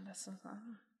 and this is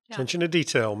attention to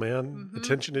detail, man.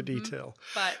 Attention to detail.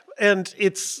 And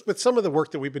it's with some of the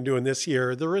work that we've been doing this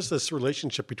year, there is this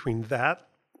relationship between that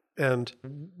and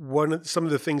some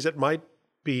of the things that might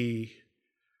be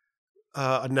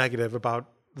a negative about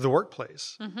the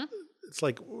workplace. It's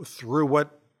like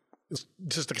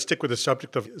just to stick with the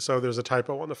subject of, so there's a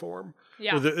typo on the form.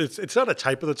 Yeah. It's not a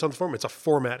typo that's on the form, it's a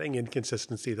formatting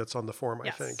inconsistency that's on the form,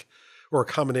 I think. or a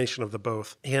combination of the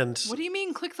both. And what do you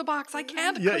mean click the box? I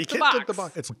can't yeah, click you the can't box. click the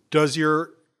box. It's does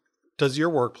your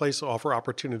workplace offer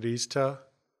opportunities to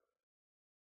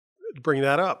bring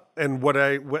that up? And what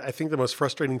I think the most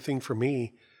frustrating thing for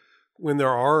me when there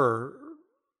are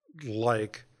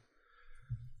like,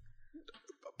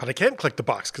 but I can't click the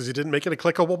box because you didn't make it a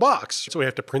clickable box. So we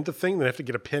have to print the thing, then I have to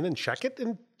get a pen and check it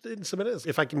and submit it.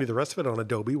 If I can do the rest of it on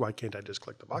Adobe, why can't I just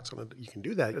click the box on it? You can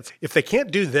do that. If they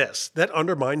can't do this, that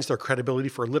undermines their credibility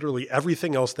for literally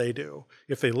everything else they do.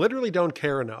 If they literally don't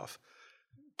care enough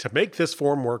to make this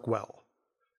form work well,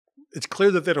 it's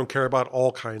clear that they don't care about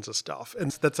all kinds of stuff.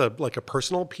 And that's a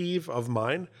personal peeve of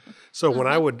mine. So when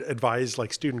I would advise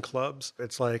like student clubs,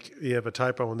 it's like you have a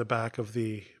typo on the back of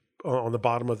on the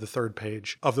bottom of the third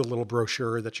page of the little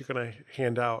brochure that you're going to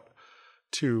hand out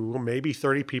to maybe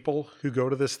 30 people who go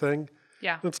to this thing.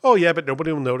 Yeah. It's, oh yeah, but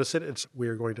nobody will notice it. It's,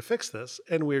 we're going to fix this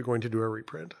and we're going to do a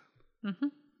reprint.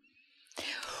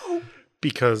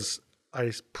 Because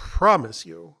I promise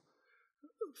you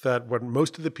that when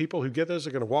most of the people who get this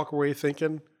are going to walk away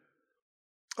thinking,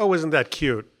 oh, isn't that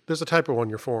cute? There's a typo on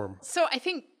your form. So I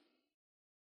think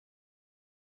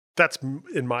that's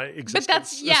in my existence. But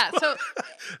that's, yeah. So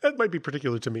that might be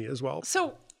particular to me as well.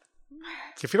 So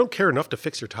if you don't care enough to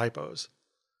fix your typos,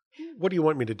 what do you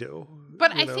want me to do?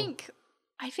 But I think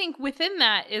within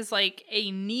that is like a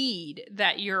need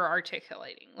that you're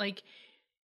articulating. Like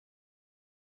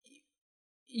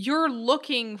you're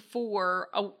looking for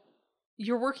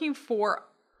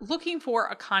looking for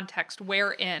a context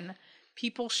wherein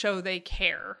people show they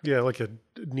care. Yeah, like a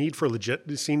need for need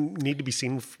to be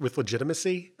seen with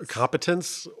legitimacy, or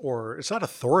competence, or it's not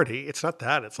authority. It's not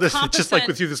that. It's just like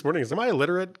with you this morning. Am I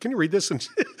illiterate? Can you read this? Yeah,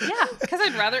 because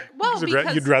I'd rather. Well,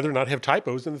 you'd rather not have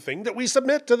typos in the thing that we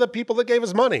submit to the people that gave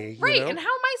us money. Right, you know? And how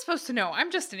am I supposed to know?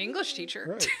 I'm just an English teacher.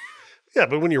 Right. Yeah,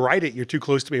 but when you write it, you're too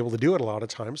close to be able to do it a lot of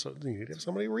times. So you need to have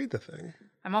somebody read the thing.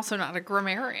 I'm also not a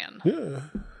grammarian. Yeah.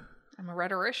 I'm a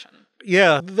rhetorician.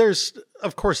 Yeah,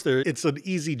 it's an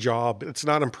easy job. It's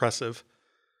not impressive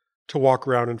to walk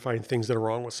around and find things that are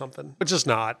wrong with something. It's just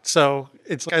not. So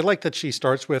I like that she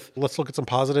starts with, let's look at some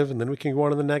positive and then we can go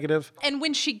on to the negative. And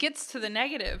when she gets to the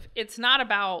negative, it's not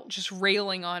about just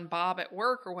railing on Bob at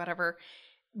work or whatever.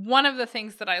 One of the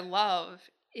things that I love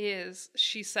is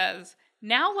she says,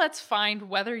 now let's find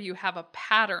whether you have a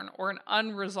pattern or an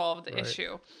unresolved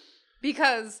issue.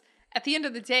 Because at the end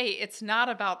of the day, it's not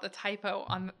about the typo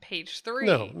on page 3.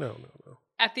 No.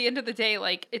 At the end of the day,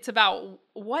 like, it's about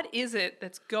what is it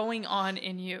that's going on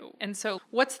in you? And so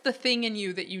what's the thing in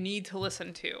you that you need to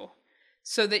listen to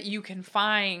so that you can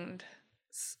find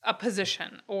a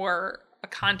position or a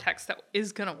context that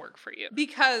is going to work for you?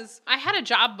 Because I had a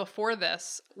job before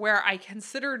this where I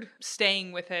considered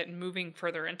staying with it and moving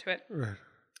further into it. Right.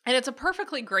 And it's a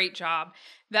perfectly great job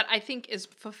that I think is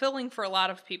fulfilling for a lot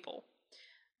of people.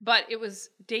 But it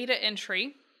was data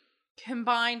entry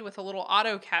combined with a little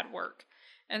AutoCAD work.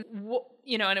 And,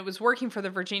 and it was working for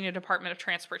the Virginia Department of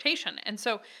Transportation. And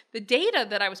so the data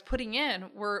that I was putting in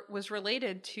was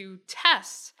related to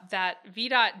tests that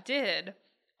VDOT did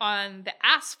on the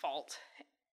asphalt,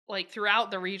 like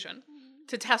throughout the region,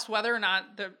 to test whether or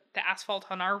not the asphalt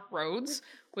on our roads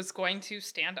was going to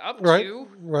stand up to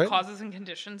causes and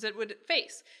conditions it would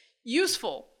face.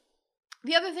 Useful.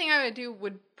 The other thing I would do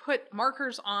would put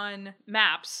markers on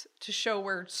maps to show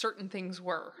where certain things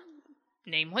were.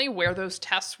 Namely, where those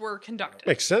tests were conducted.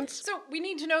 Makes sense. So we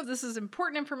need to know this is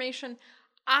important information.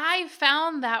 I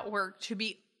found that work to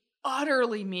be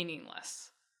utterly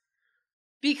meaningless.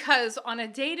 Because on a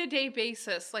day-to-day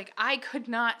basis, like, I could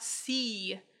not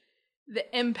see the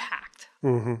impact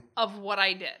of what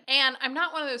I did. And I'm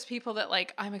not one of those people that,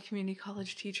 like, I'm a community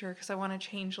college teacher because I want to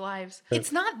change lives.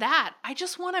 It's not that. I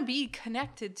just want to be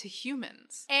connected to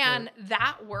humans. And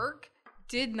that work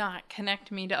did not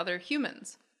connect me to other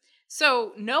humans.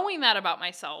 So knowing that about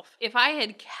myself, if I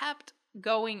had kept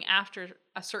going after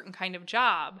a certain kind of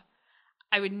job,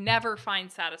 I would never find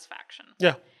satisfaction.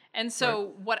 Yeah. And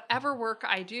so whatever work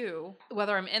I do,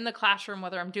 whether I'm in the classroom,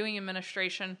 whether I'm doing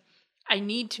administration, I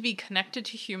need to be connected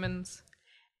to humans,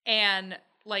 and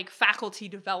like faculty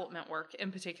development work in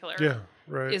particular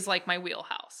is like my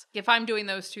wheelhouse. If I'm doing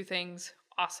those two things,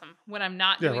 awesome. When I'm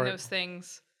not doing those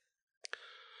things,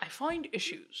 I find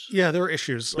issues. Yeah, there are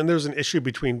issues. And there's an issue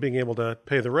between being able to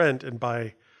pay the rent and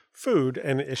buy food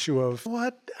and an issue of,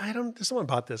 there's someone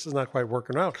bought this. It's not quite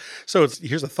working out. So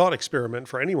here's a thought experiment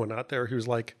for anyone out there who's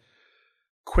like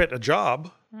quit a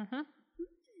job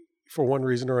for one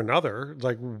reason or another.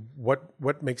 Like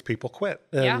what makes people quit?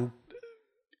 And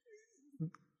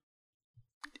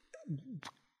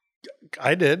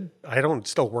I did. I don't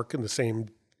still work in the same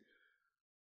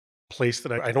place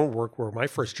that I don't work where my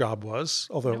first job was,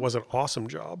 although it was an awesome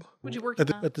job. Would you work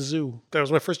at the zoo? That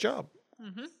was my first job.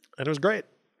 And it was great.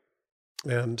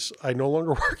 And I no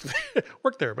longer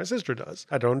work there. My sister does.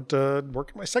 I don't work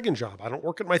at my second job. I don't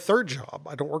work at my third job.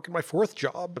 I don't work at my fourth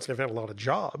job. I've had a lot of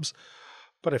jobs,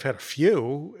 but I've had a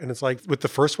few. And it's like with the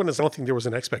first one, I don't think there was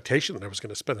an expectation that I was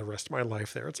going to spend the rest of my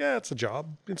life there. It's a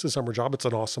job. It's a summer job. It's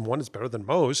an awesome one. It's better than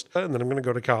most. And then I'm going to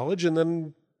go to college, and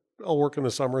then I'll work in the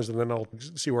summers, and then I'll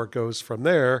see where it goes from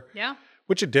there. Yeah.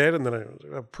 Which it did. And then I was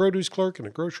a produce clerk in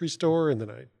a grocery store. And then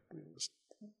I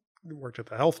worked at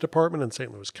the health department in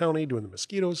St. Louis County doing the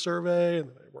mosquito survey. And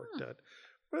then I worked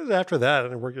after that,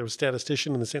 and I worked as a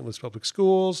statistician in the St. Louis Public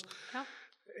Schools. Yeah.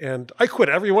 And I quit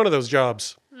every one of those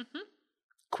jobs.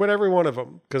 Quit every one of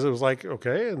them because it was like,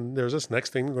 okay, and there's this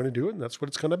next thing I'm going to do, and that's what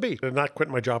it's going to be. I did not quit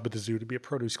my job at the zoo to be a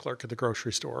produce clerk at the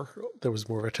grocery store. That was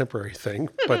more of a temporary thing.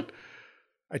 But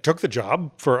I took the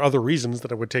job for other reasons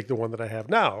that I would take the one that I have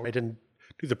now. I didn't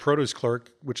do the produce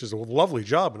clerk, which is a lovely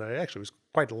job, and it was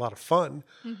quite a lot of fun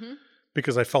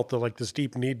because I felt like this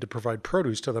deep need to provide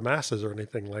produce to the masses or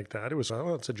anything like that. It was,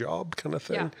 it's a job kind of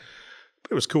thing. Yeah.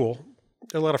 But it was cool.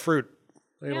 I ate a lot of fruit.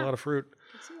 I ate a lot of fruit.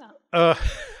 I can see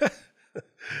that.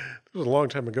 It was a long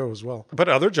time ago as well. But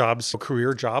other jobs,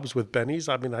 career jobs with Benny's,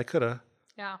 I mean, I could have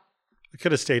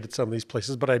stayed at some of these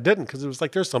places, but I didn't because it was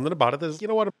like, there's something about it that's, you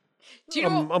know what,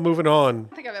 I'm moving on. I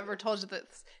don't think I've ever told you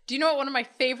this. Do you know what one of my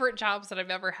favorite jobs that I've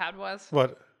ever had was?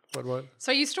 What?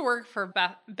 So I used to work for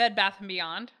Bed Bath &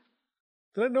 Beyond.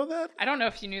 Did I know that? I don't know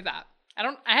if you knew that.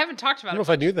 I haven't talked about it. I don't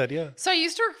know if I knew that, yeah. So I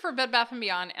used to work for Bed Bath &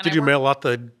 Beyond. And did you mail out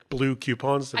the blue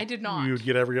coupons that I did not. You would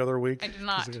get every other week? I did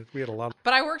not. We had a lot.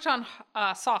 But I worked on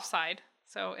soft side.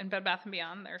 So in Bed Bath &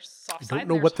 Beyond, there's soft side. I don't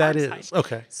know what that is. Side.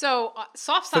 Okay. So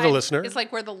soft side for the listener is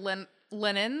like where the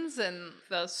linens and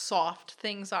the soft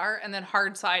things are. And then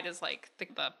hard side is like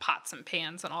the pots and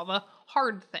pans and all the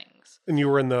hard things. And you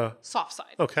were in the soft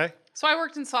side. Okay. So I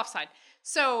worked in soft side.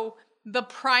 So the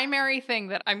primary thing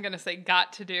that I'm going to say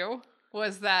got to do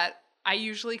was that I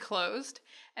usually closed.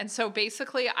 And so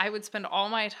basically I would spend all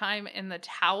my time in the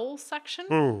towel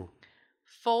section,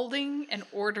 folding and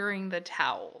ordering the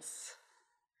towels.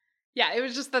 Yeah, it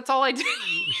was just, that's all I did.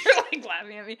 You're like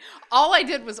laughing at me. All I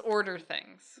did was order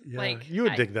things. Yeah, you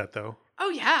would dig that though. Oh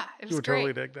yeah, it was great. You would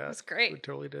totally dig that. It was great. You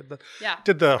totally did that. Yeah.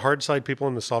 Did the hard side people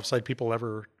and the soft side people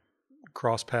ever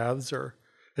cross paths, or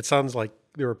it sounds like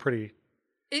they were pretty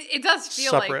It does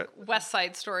feel separate. Like West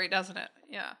Side Story, doesn't it?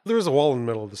 Yeah. There was a wall in the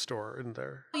middle of the store, isn't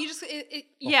there? You just,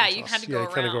 you had to go around.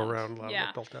 Yeah, kind of go around.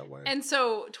 Built that way. And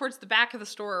so towards the back of the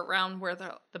store, around where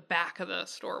the back of the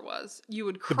store was, you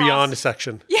would cross. The Beyond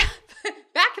section. Yeah.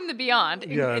 Back in the Beyond.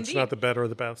 Yeah, it's not the bed or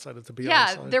the bath side. It's the Beyond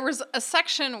side. Yeah, there was a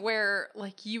section where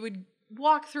like you would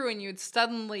walk through and you would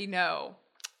suddenly know,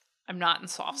 I'm not in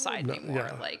soft side anymore.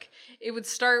 Yeah. Like it would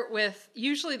start with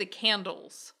usually the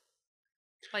candles.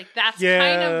 Like that's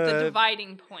kind of the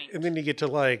dividing point. And then you get to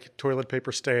like toilet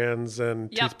paper stands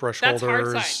and toothbrush holders.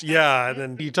 Hard side. Yeah, and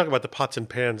then you talk about the pots and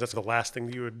pans. That's the last thing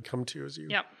that you would come to as you,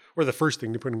 or the first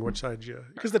thing depending on which side you.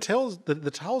 Because the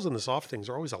towels and the soft things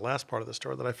are always the last part of the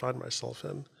store that I find myself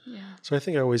in. Yeah. So I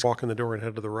think I always walk in the door and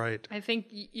head to the right. I think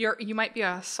you might be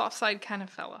a soft side kind of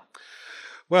fella.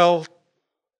 Well,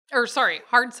 or sorry,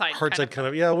 hard side. Hard side kind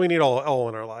of. Yeah, we need all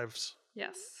in our lives.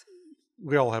 Yes.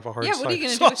 We all have a hard side. Yeah, what are you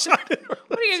going to do?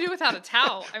 What are you going to do without a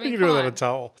towel? I mean, what are you going to do without a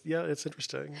towel? Yeah, it's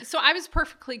interesting. So I was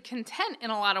perfectly content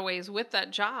in a lot of ways with that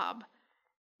job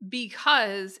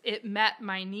because it met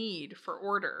my need for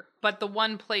order. But the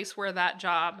one place where that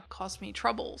job caused me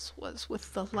troubles was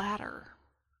with the ladder.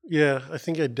 Yeah, I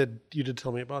think I did. You did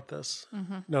tell me about this.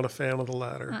 Mm-hmm. Not a fan of the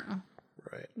ladder.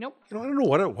 Right. Nope. I don't know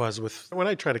what it was with when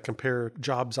I try to compare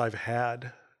jobs I've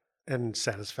had and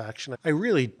satisfaction. I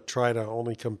really try to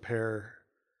only compare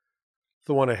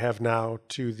the one I have now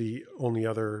to the only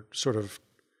other sort of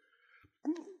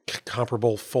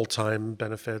comparable full-time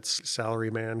benefits,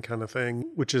 salary man kind of thing,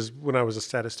 which is when I was a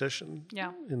statistician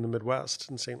in the Midwest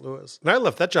in St. Louis. And I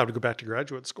left that job to go back to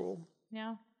graduate school.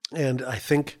 Yeah. And I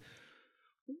think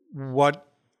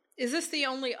is this the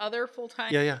only other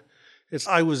full-time? Yeah.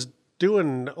 I was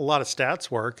doing a lot of stats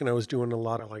work and I was doing a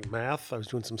lot of like math. I was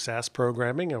doing some SAS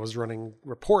programming. I was running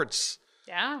reports.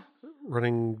 Yeah.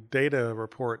 Running data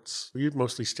reports. We used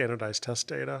mostly standardized test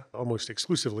data, almost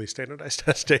exclusively standardized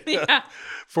test data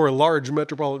for a large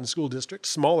metropolitan school district.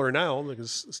 Smaller now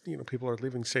because people are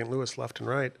leaving St. Louis left and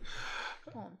right.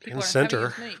 Well, people aren't having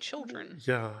as many children.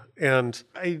 Yeah, and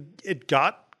it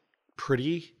got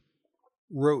pretty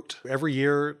rote. Every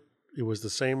year it was the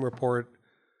same report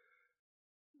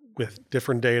with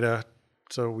different data.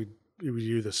 So we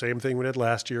do the same thing we did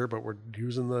last year, but we're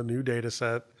using the new data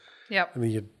set. Yep. And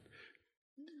then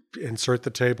insert the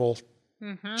table,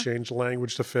 change the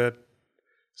language to fit,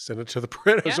 send it to the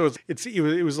printer. Yeah. So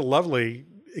it was a lovely,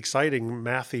 exciting,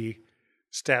 mathy,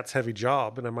 stats-heavy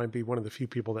job, and I might be one of the few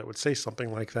people that would say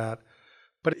something like that.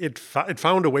 But it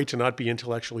found a way to not be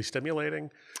intellectually stimulating.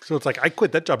 So it's like I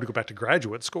quit that job to go back to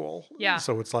graduate school. Yeah.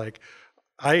 So it's like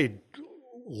I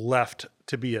left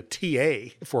to be a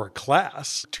TA for a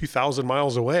class 2,000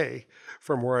 miles away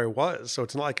from where I was. So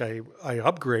it's not like I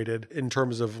upgraded in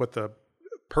terms of what the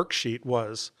perk sheet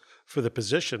was for the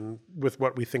position with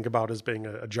what we think about as being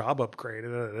a job upgrade.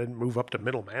 And I didn't move up to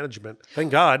middle management.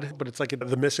 Thank God. But it's like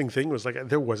the missing thing was like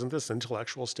there wasn't this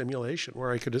intellectual stimulation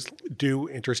where I could just do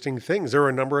interesting things. There were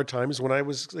a number of times when I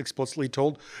was explicitly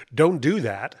told, don't do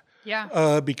that.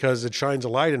 Yeah. Because it shines a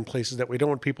light in places that we don't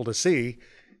want people to see.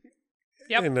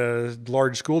 Yep. In a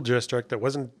large school district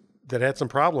that had some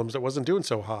problems, that wasn't doing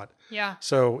so hot. Yeah.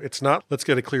 So it's not, let's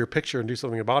get a clear picture and do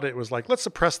something about it. It was like, let's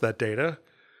suppress that data.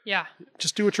 Yeah.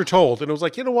 Just do what you're told. And it was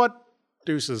like, you know what?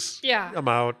 Deuces. Yeah. I'm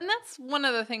out. And that's one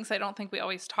of the things I don't think we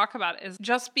always talk about is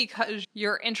just because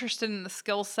you're interested in the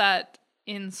skill set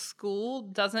in school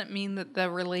doesn't mean that the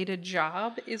related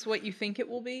job is what you think it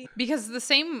will be. Because the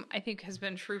same, I think, has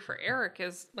been true for Eric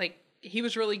is like, he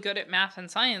was really good at math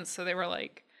and science. So they were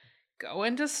like, go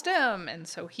into STEM. And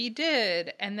so he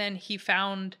did. And then he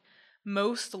found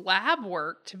most lab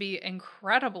work to be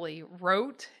incredibly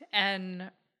rote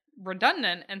and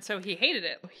redundant. And so he hated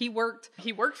it. He worked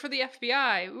for the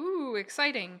FBI. Ooh,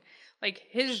 exciting. Like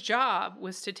his job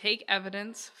was to take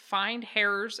evidence, find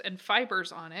hairs and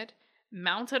fibers on it,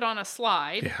 mount it on a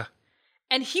slide. Yeah.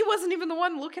 And he wasn't even the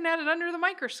one looking at it under the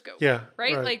microscope. Yeah.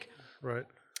 Right? Right.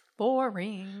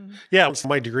 Boring. Yeah,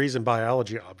 my degree's in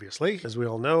biology, obviously, as we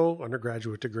all know,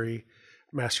 undergraduate degree,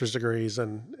 master's degrees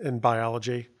in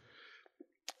biology.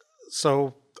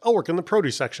 So I'll work in the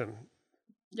produce section,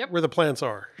 where the plants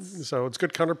are. So it's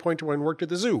good counterpoint to when I worked at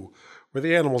the zoo, where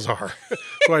the animals are.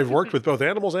 So I've worked with both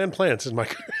animals and plants in my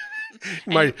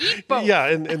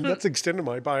and that's extended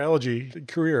my biology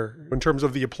career in terms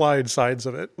of the applied sides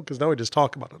of it, because now I just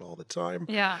talk about it all the time,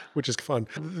 which is fun.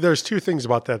 There's two things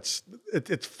about that.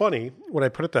 It's funny when I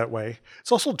put it that way.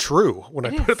 It's also true when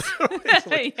I put it that way. It's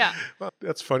like, well,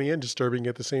 that's funny and disturbing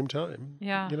at the same time.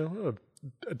 Yeah. You know,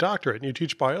 a doctorate and you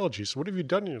teach biology. So what have you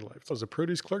done in your life? I was a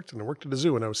produce clerk and I worked at a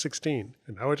zoo when I was 16.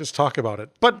 And now I just talk about it.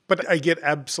 But I get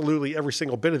absolutely every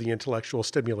single bit of the intellectual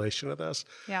stimulation of this.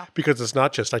 Yeah. Because it's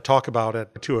not just I talk about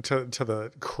it to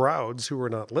the crowds who are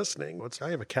not listening. I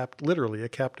have literally a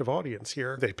captive audience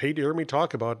here. They pay to hear me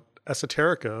talk about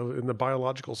esoterica in the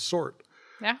biological sort.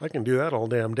 Yeah. I can do that all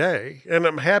damn day. And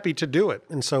I'm happy to do it.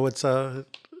 And so it's I'm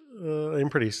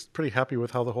pretty happy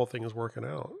with how the whole thing is working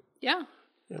out. Yeah.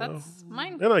 That's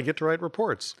mine. And I get to write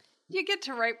reports. You get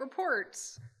to write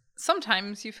reports.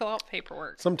 Sometimes you fill out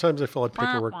paperwork. Sometimes I fill out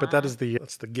paperwork, but that's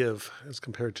the give as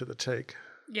compared to the take.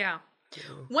 Yeah.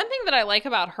 One thing that I like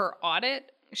about her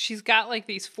audit, she's got like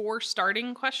these 4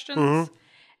 starting questions. Mm-hmm.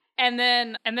 And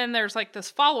then there's like this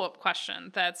follow-up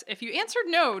question that's, if you answered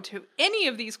no to any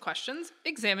of these questions,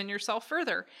 examine yourself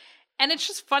further. And it's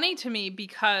just funny to me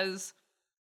because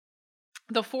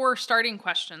the 4 starting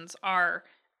questions are,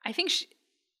 I think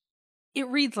it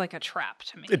reads like a trap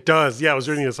to me. It does. Yeah, I was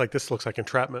reading this like, this looks like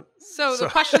entrapment. So the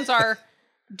questions are,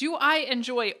 do I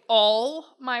enjoy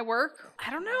all my work? I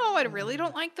don't know. I really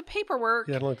don't like the paperwork.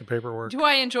 Yeah, I don't like the paperwork. Do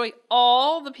I enjoy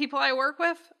all the people I work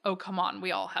with? Oh, come on.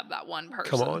 We all have that one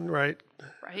person. Come on, right?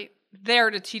 Right?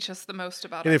 There to teach us the most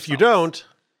about and ourselves. if you don't,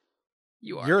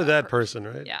 you're that person,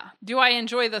 right? Yeah. Do I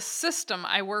enjoy the system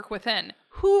I work within?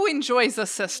 Who enjoys the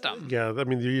system? Yeah, I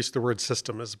mean, you use the word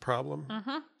system as a problem.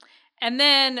 Mm-hmm. And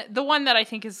then the one that I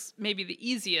think is maybe the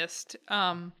easiest,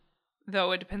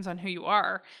 though it depends on who you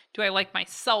are, do I like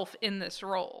myself in this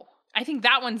role? I think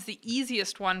that one's the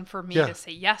easiest one for me to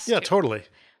say yes to. Yeah, totally.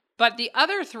 But the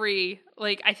other 3,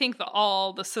 like I think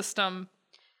the system,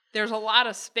 there's a lot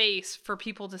of space for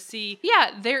people to see,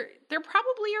 there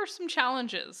probably are some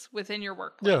challenges within your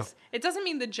workplace. Yeah. It doesn't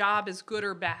mean the job is good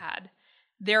or bad.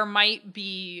 There might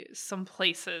be some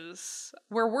places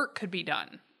where work could be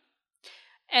done.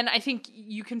 And I think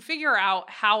you can figure out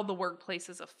how the workplace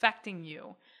is affecting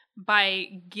you by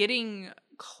getting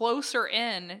closer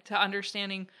in to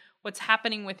understanding what's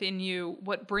happening within you,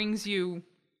 what brings you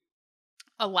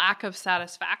a lack of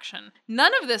satisfaction.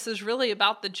 None of this is really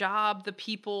about the job, the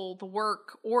people, the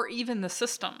work, or even the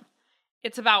system.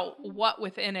 It's about what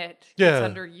within it is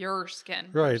under your skin.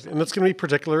 Right. And that's going to be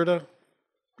particular to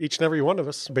each and every one of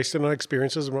us based on our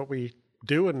experiences and what we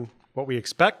do and what we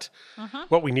expect,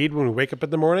 what we need when we wake up in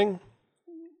the morning,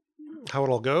 how it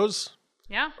all goes.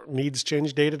 Yeah. Needs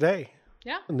change day to day.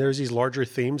 Yeah. And there's these larger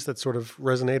themes that sort of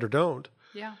resonate or don't.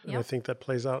 Yeah. And I think that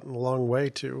plays out in a long way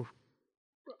to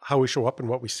how we show up and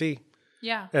what we see.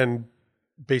 Yeah. And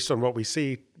based on what we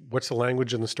see, what's the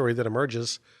language in the story that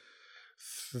emerges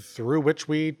through which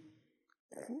we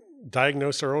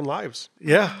diagnose our own lives.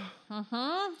 Yeah.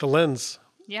 Mm-hmm. The lens.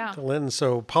 Yeah. The lens.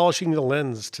 So polishing the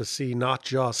lens to see not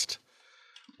just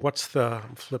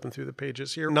I'm flipping through the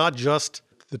pages here, not just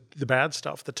the bad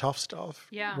stuff, the tough stuff.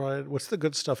 Yeah. Right. What's the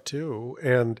good stuff too?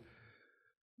 And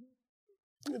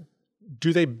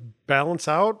do they balance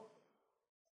out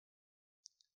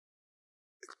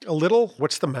a little?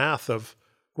 What's the math of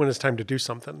when it's time to do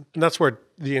something? And that's where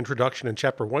the introduction in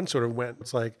chapter 1 sort of went.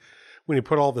 It's like when you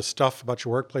put all this stuff about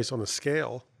your workplace on the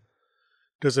scale,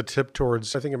 does it tip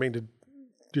towards, I think I mean to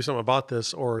do something about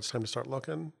this, or it's time to start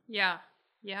looking? Yeah.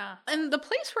 Yeah. And the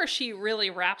place where she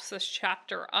really wraps this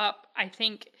chapter up, I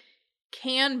think,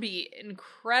 can be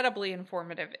incredibly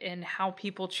informative in how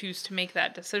people choose to make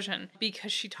that decision,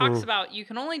 because she talks about you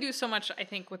can only do so much, I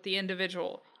think, with the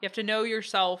individual. You have to know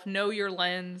yourself, know your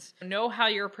lens, know how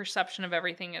your perception of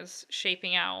everything is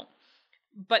shaping out.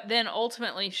 But then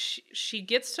ultimately she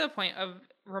gets to a point of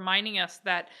reminding us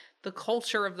that the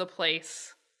culture of the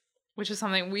place, which is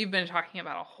something we've been talking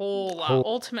about a whole lot,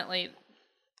 ultimately,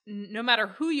 no matter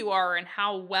who you are and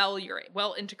how well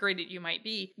integrated you might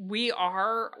be, we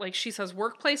are, like she says,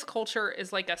 workplace culture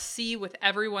is like a sea with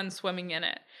everyone swimming in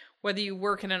it. Whether you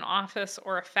work in an office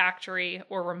or a factory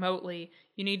or remotely,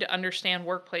 you need to understand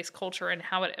workplace culture and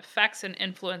how it affects and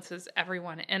influences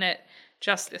everyone in it.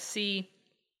 Just to see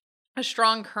a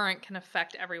strong current can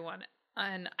affect everyone.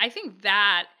 And I think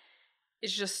that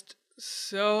is just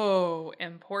so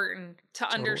important to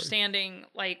understanding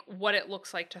like what it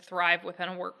looks like to thrive within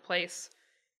a workplace,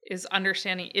 is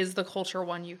understanding, is the culture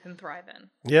one you can thrive in?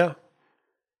 Yeah.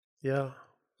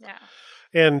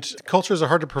 And cultures are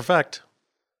hard to perfect.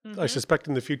 I suspect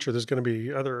in the future there's going to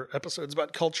be other episodes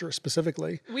about culture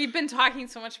specifically. We've been talking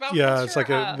so much about culture. It's like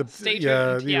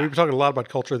we've been talking a lot about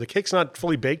culture. The cake's not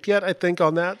fully baked yet, I think,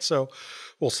 on that, so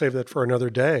we'll save that for another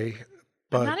day.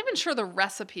 But I'm not even sure the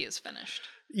recipe is finished.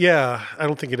 Yeah, I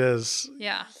don't think it is.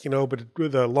 Yeah. But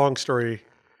with a long story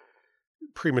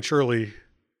prematurely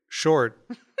short,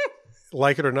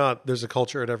 like it or not, there's a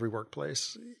culture at every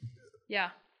workplace. Yeah.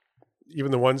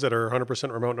 Even the ones that are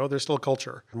 100% remote, no, there's still a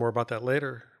culture. More about that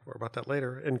later.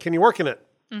 And can you work in it?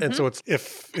 Mm-hmm. And so it's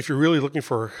if you're really looking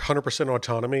for 100%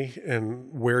 autonomy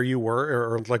and where you work,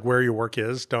 or like where your work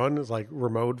is done, is like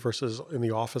remote versus in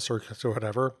the office or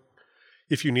whatever.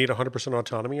 If you need 100%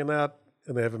 autonomy in that,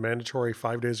 and they have a mandatory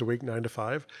 5 days a week, 9 to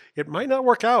 5, it might not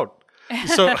work out.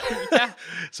 So,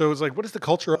 so it's like, what is the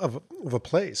culture of a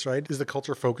place, right? Is the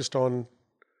culture focused on,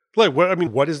 like,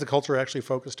 what is the culture actually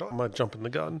focused on? I'm not jumping the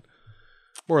gun.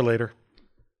 More later.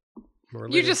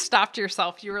 You just stopped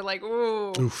yourself. You were like,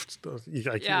 ooh. Oof.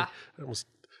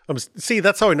 See,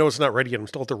 that's how I know it's not ready yet. I'm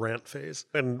still at the rant phase.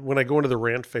 And when I go into the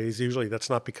rant phase, usually that's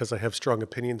not because I have strong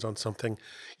opinions on something.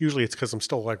 Usually it's because I'm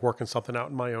still like working something out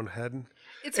in my own head.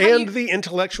 The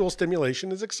intellectual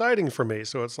stimulation is exciting for me.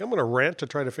 So I'm going to rant to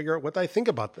try to figure out what I think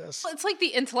about this. It's like the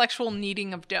intellectual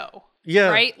kneading of dough. Yeah.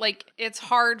 Right? Like it's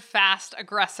hard, fast,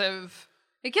 aggressive.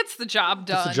 It gets the job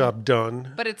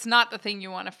done. But it's not the thing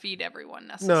you want to feed everyone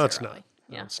necessarily. No, it's not.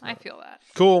 Yeah, I feel that.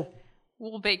 Cool.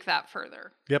 We'll bake that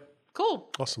further. Yep. Cool.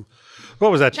 Awesome.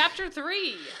 What was that? Chapter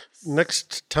 3.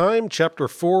 Next time, chapter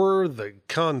 4, the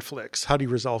conflicts. How do you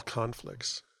resolve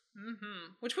conflicts?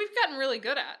 Mm-hmm. Which we've gotten really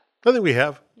good at. I think we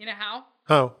have. You know how?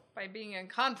 How? By being in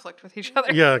conflict with each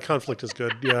other. Yeah, conflict is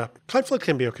good. Yeah. Conflict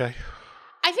can be okay.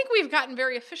 I think we've gotten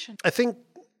very efficient. I think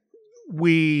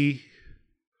we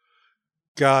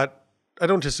got, I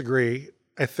don't disagree.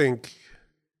 I think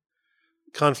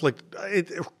conflict,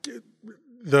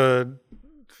 the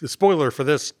spoiler for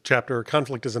this chapter,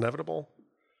 conflict is inevitable.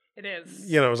 It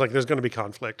is. It's like there's going to be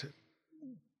conflict.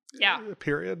 Yeah.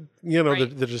 Period.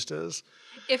 Right. There just is.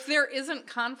 If there isn't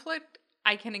conflict,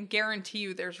 I can guarantee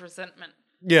you there's resentment.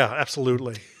 Yeah,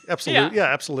 absolutely. Absolutely. Yeah,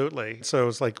 absolutely. So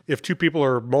it's like if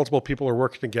multiple people are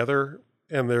working together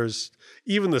and there's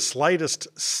even the slightest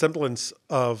semblance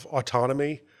of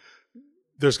autonomy,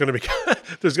 there's going to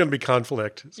be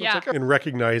conflict. So it's like in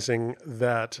recognizing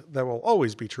that will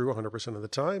always be true 100% of the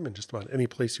time in just about any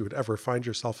place you would ever find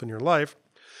yourself in your life.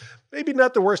 Maybe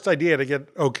not the worst idea to get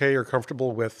okay or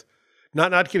comfortable with,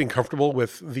 not getting comfortable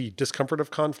with the discomfort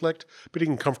of conflict, but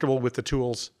getting comfortable with the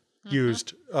tools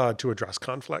used to address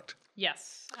conflict.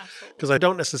 Yes, absolutely. Because I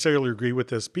don't necessarily agree with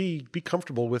this. Be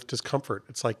comfortable with discomfort.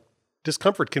 It's like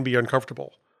discomfort can be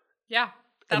uncomfortable. Yeah.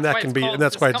 And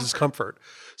that's why it's discomfort.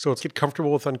 So it's get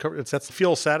comfortable with uncomfort.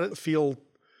 Feel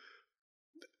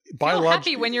Feel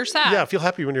happy when you're sad. Yeah, feel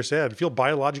happy when you're sad. Feel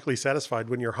biologically satisfied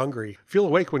when you're hungry. Feel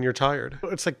awake when you're tired.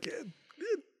 It's like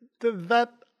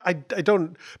that. I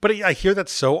don't, but I hear that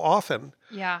so often.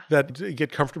 Yeah. That you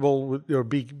get comfortable with, or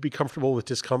be comfortable with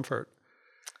discomfort.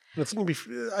 And it's going to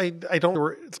be, I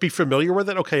don't, be familiar with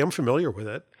it. Okay, I'm familiar with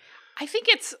it. I think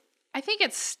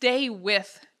it's stay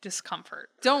with discomfort.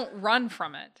 Don't run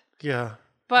from it. Yeah.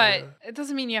 But it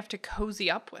doesn't mean you have to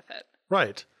cozy up with it.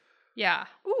 Right. Yeah.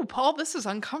 Ooh, Paul, this is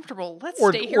uncomfortable. Let's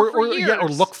stay here for years. Yeah, or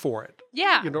look for it.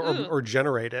 Yeah. Or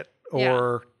generate it,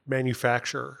 or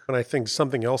manufacture. And I think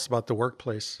something else about the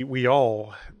workplace, we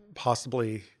all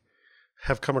possibly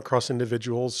have come across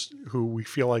individuals who we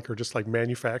feel like are just like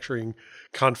manufacturing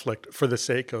conflict for the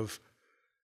sake of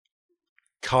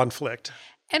conflict.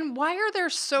 And why are there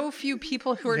so few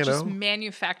people who are just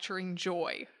manufacturing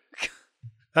joy?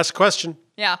 That's a question.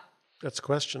 Yeah. That's a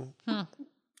question.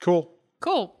 Cool.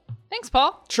 Thanks,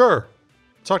 Paul. Sure.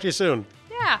 Talk to you soon.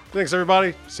 Yeah. Thanks,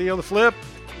 everybody. See you on the flip.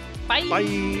 Bye.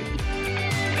 Bye.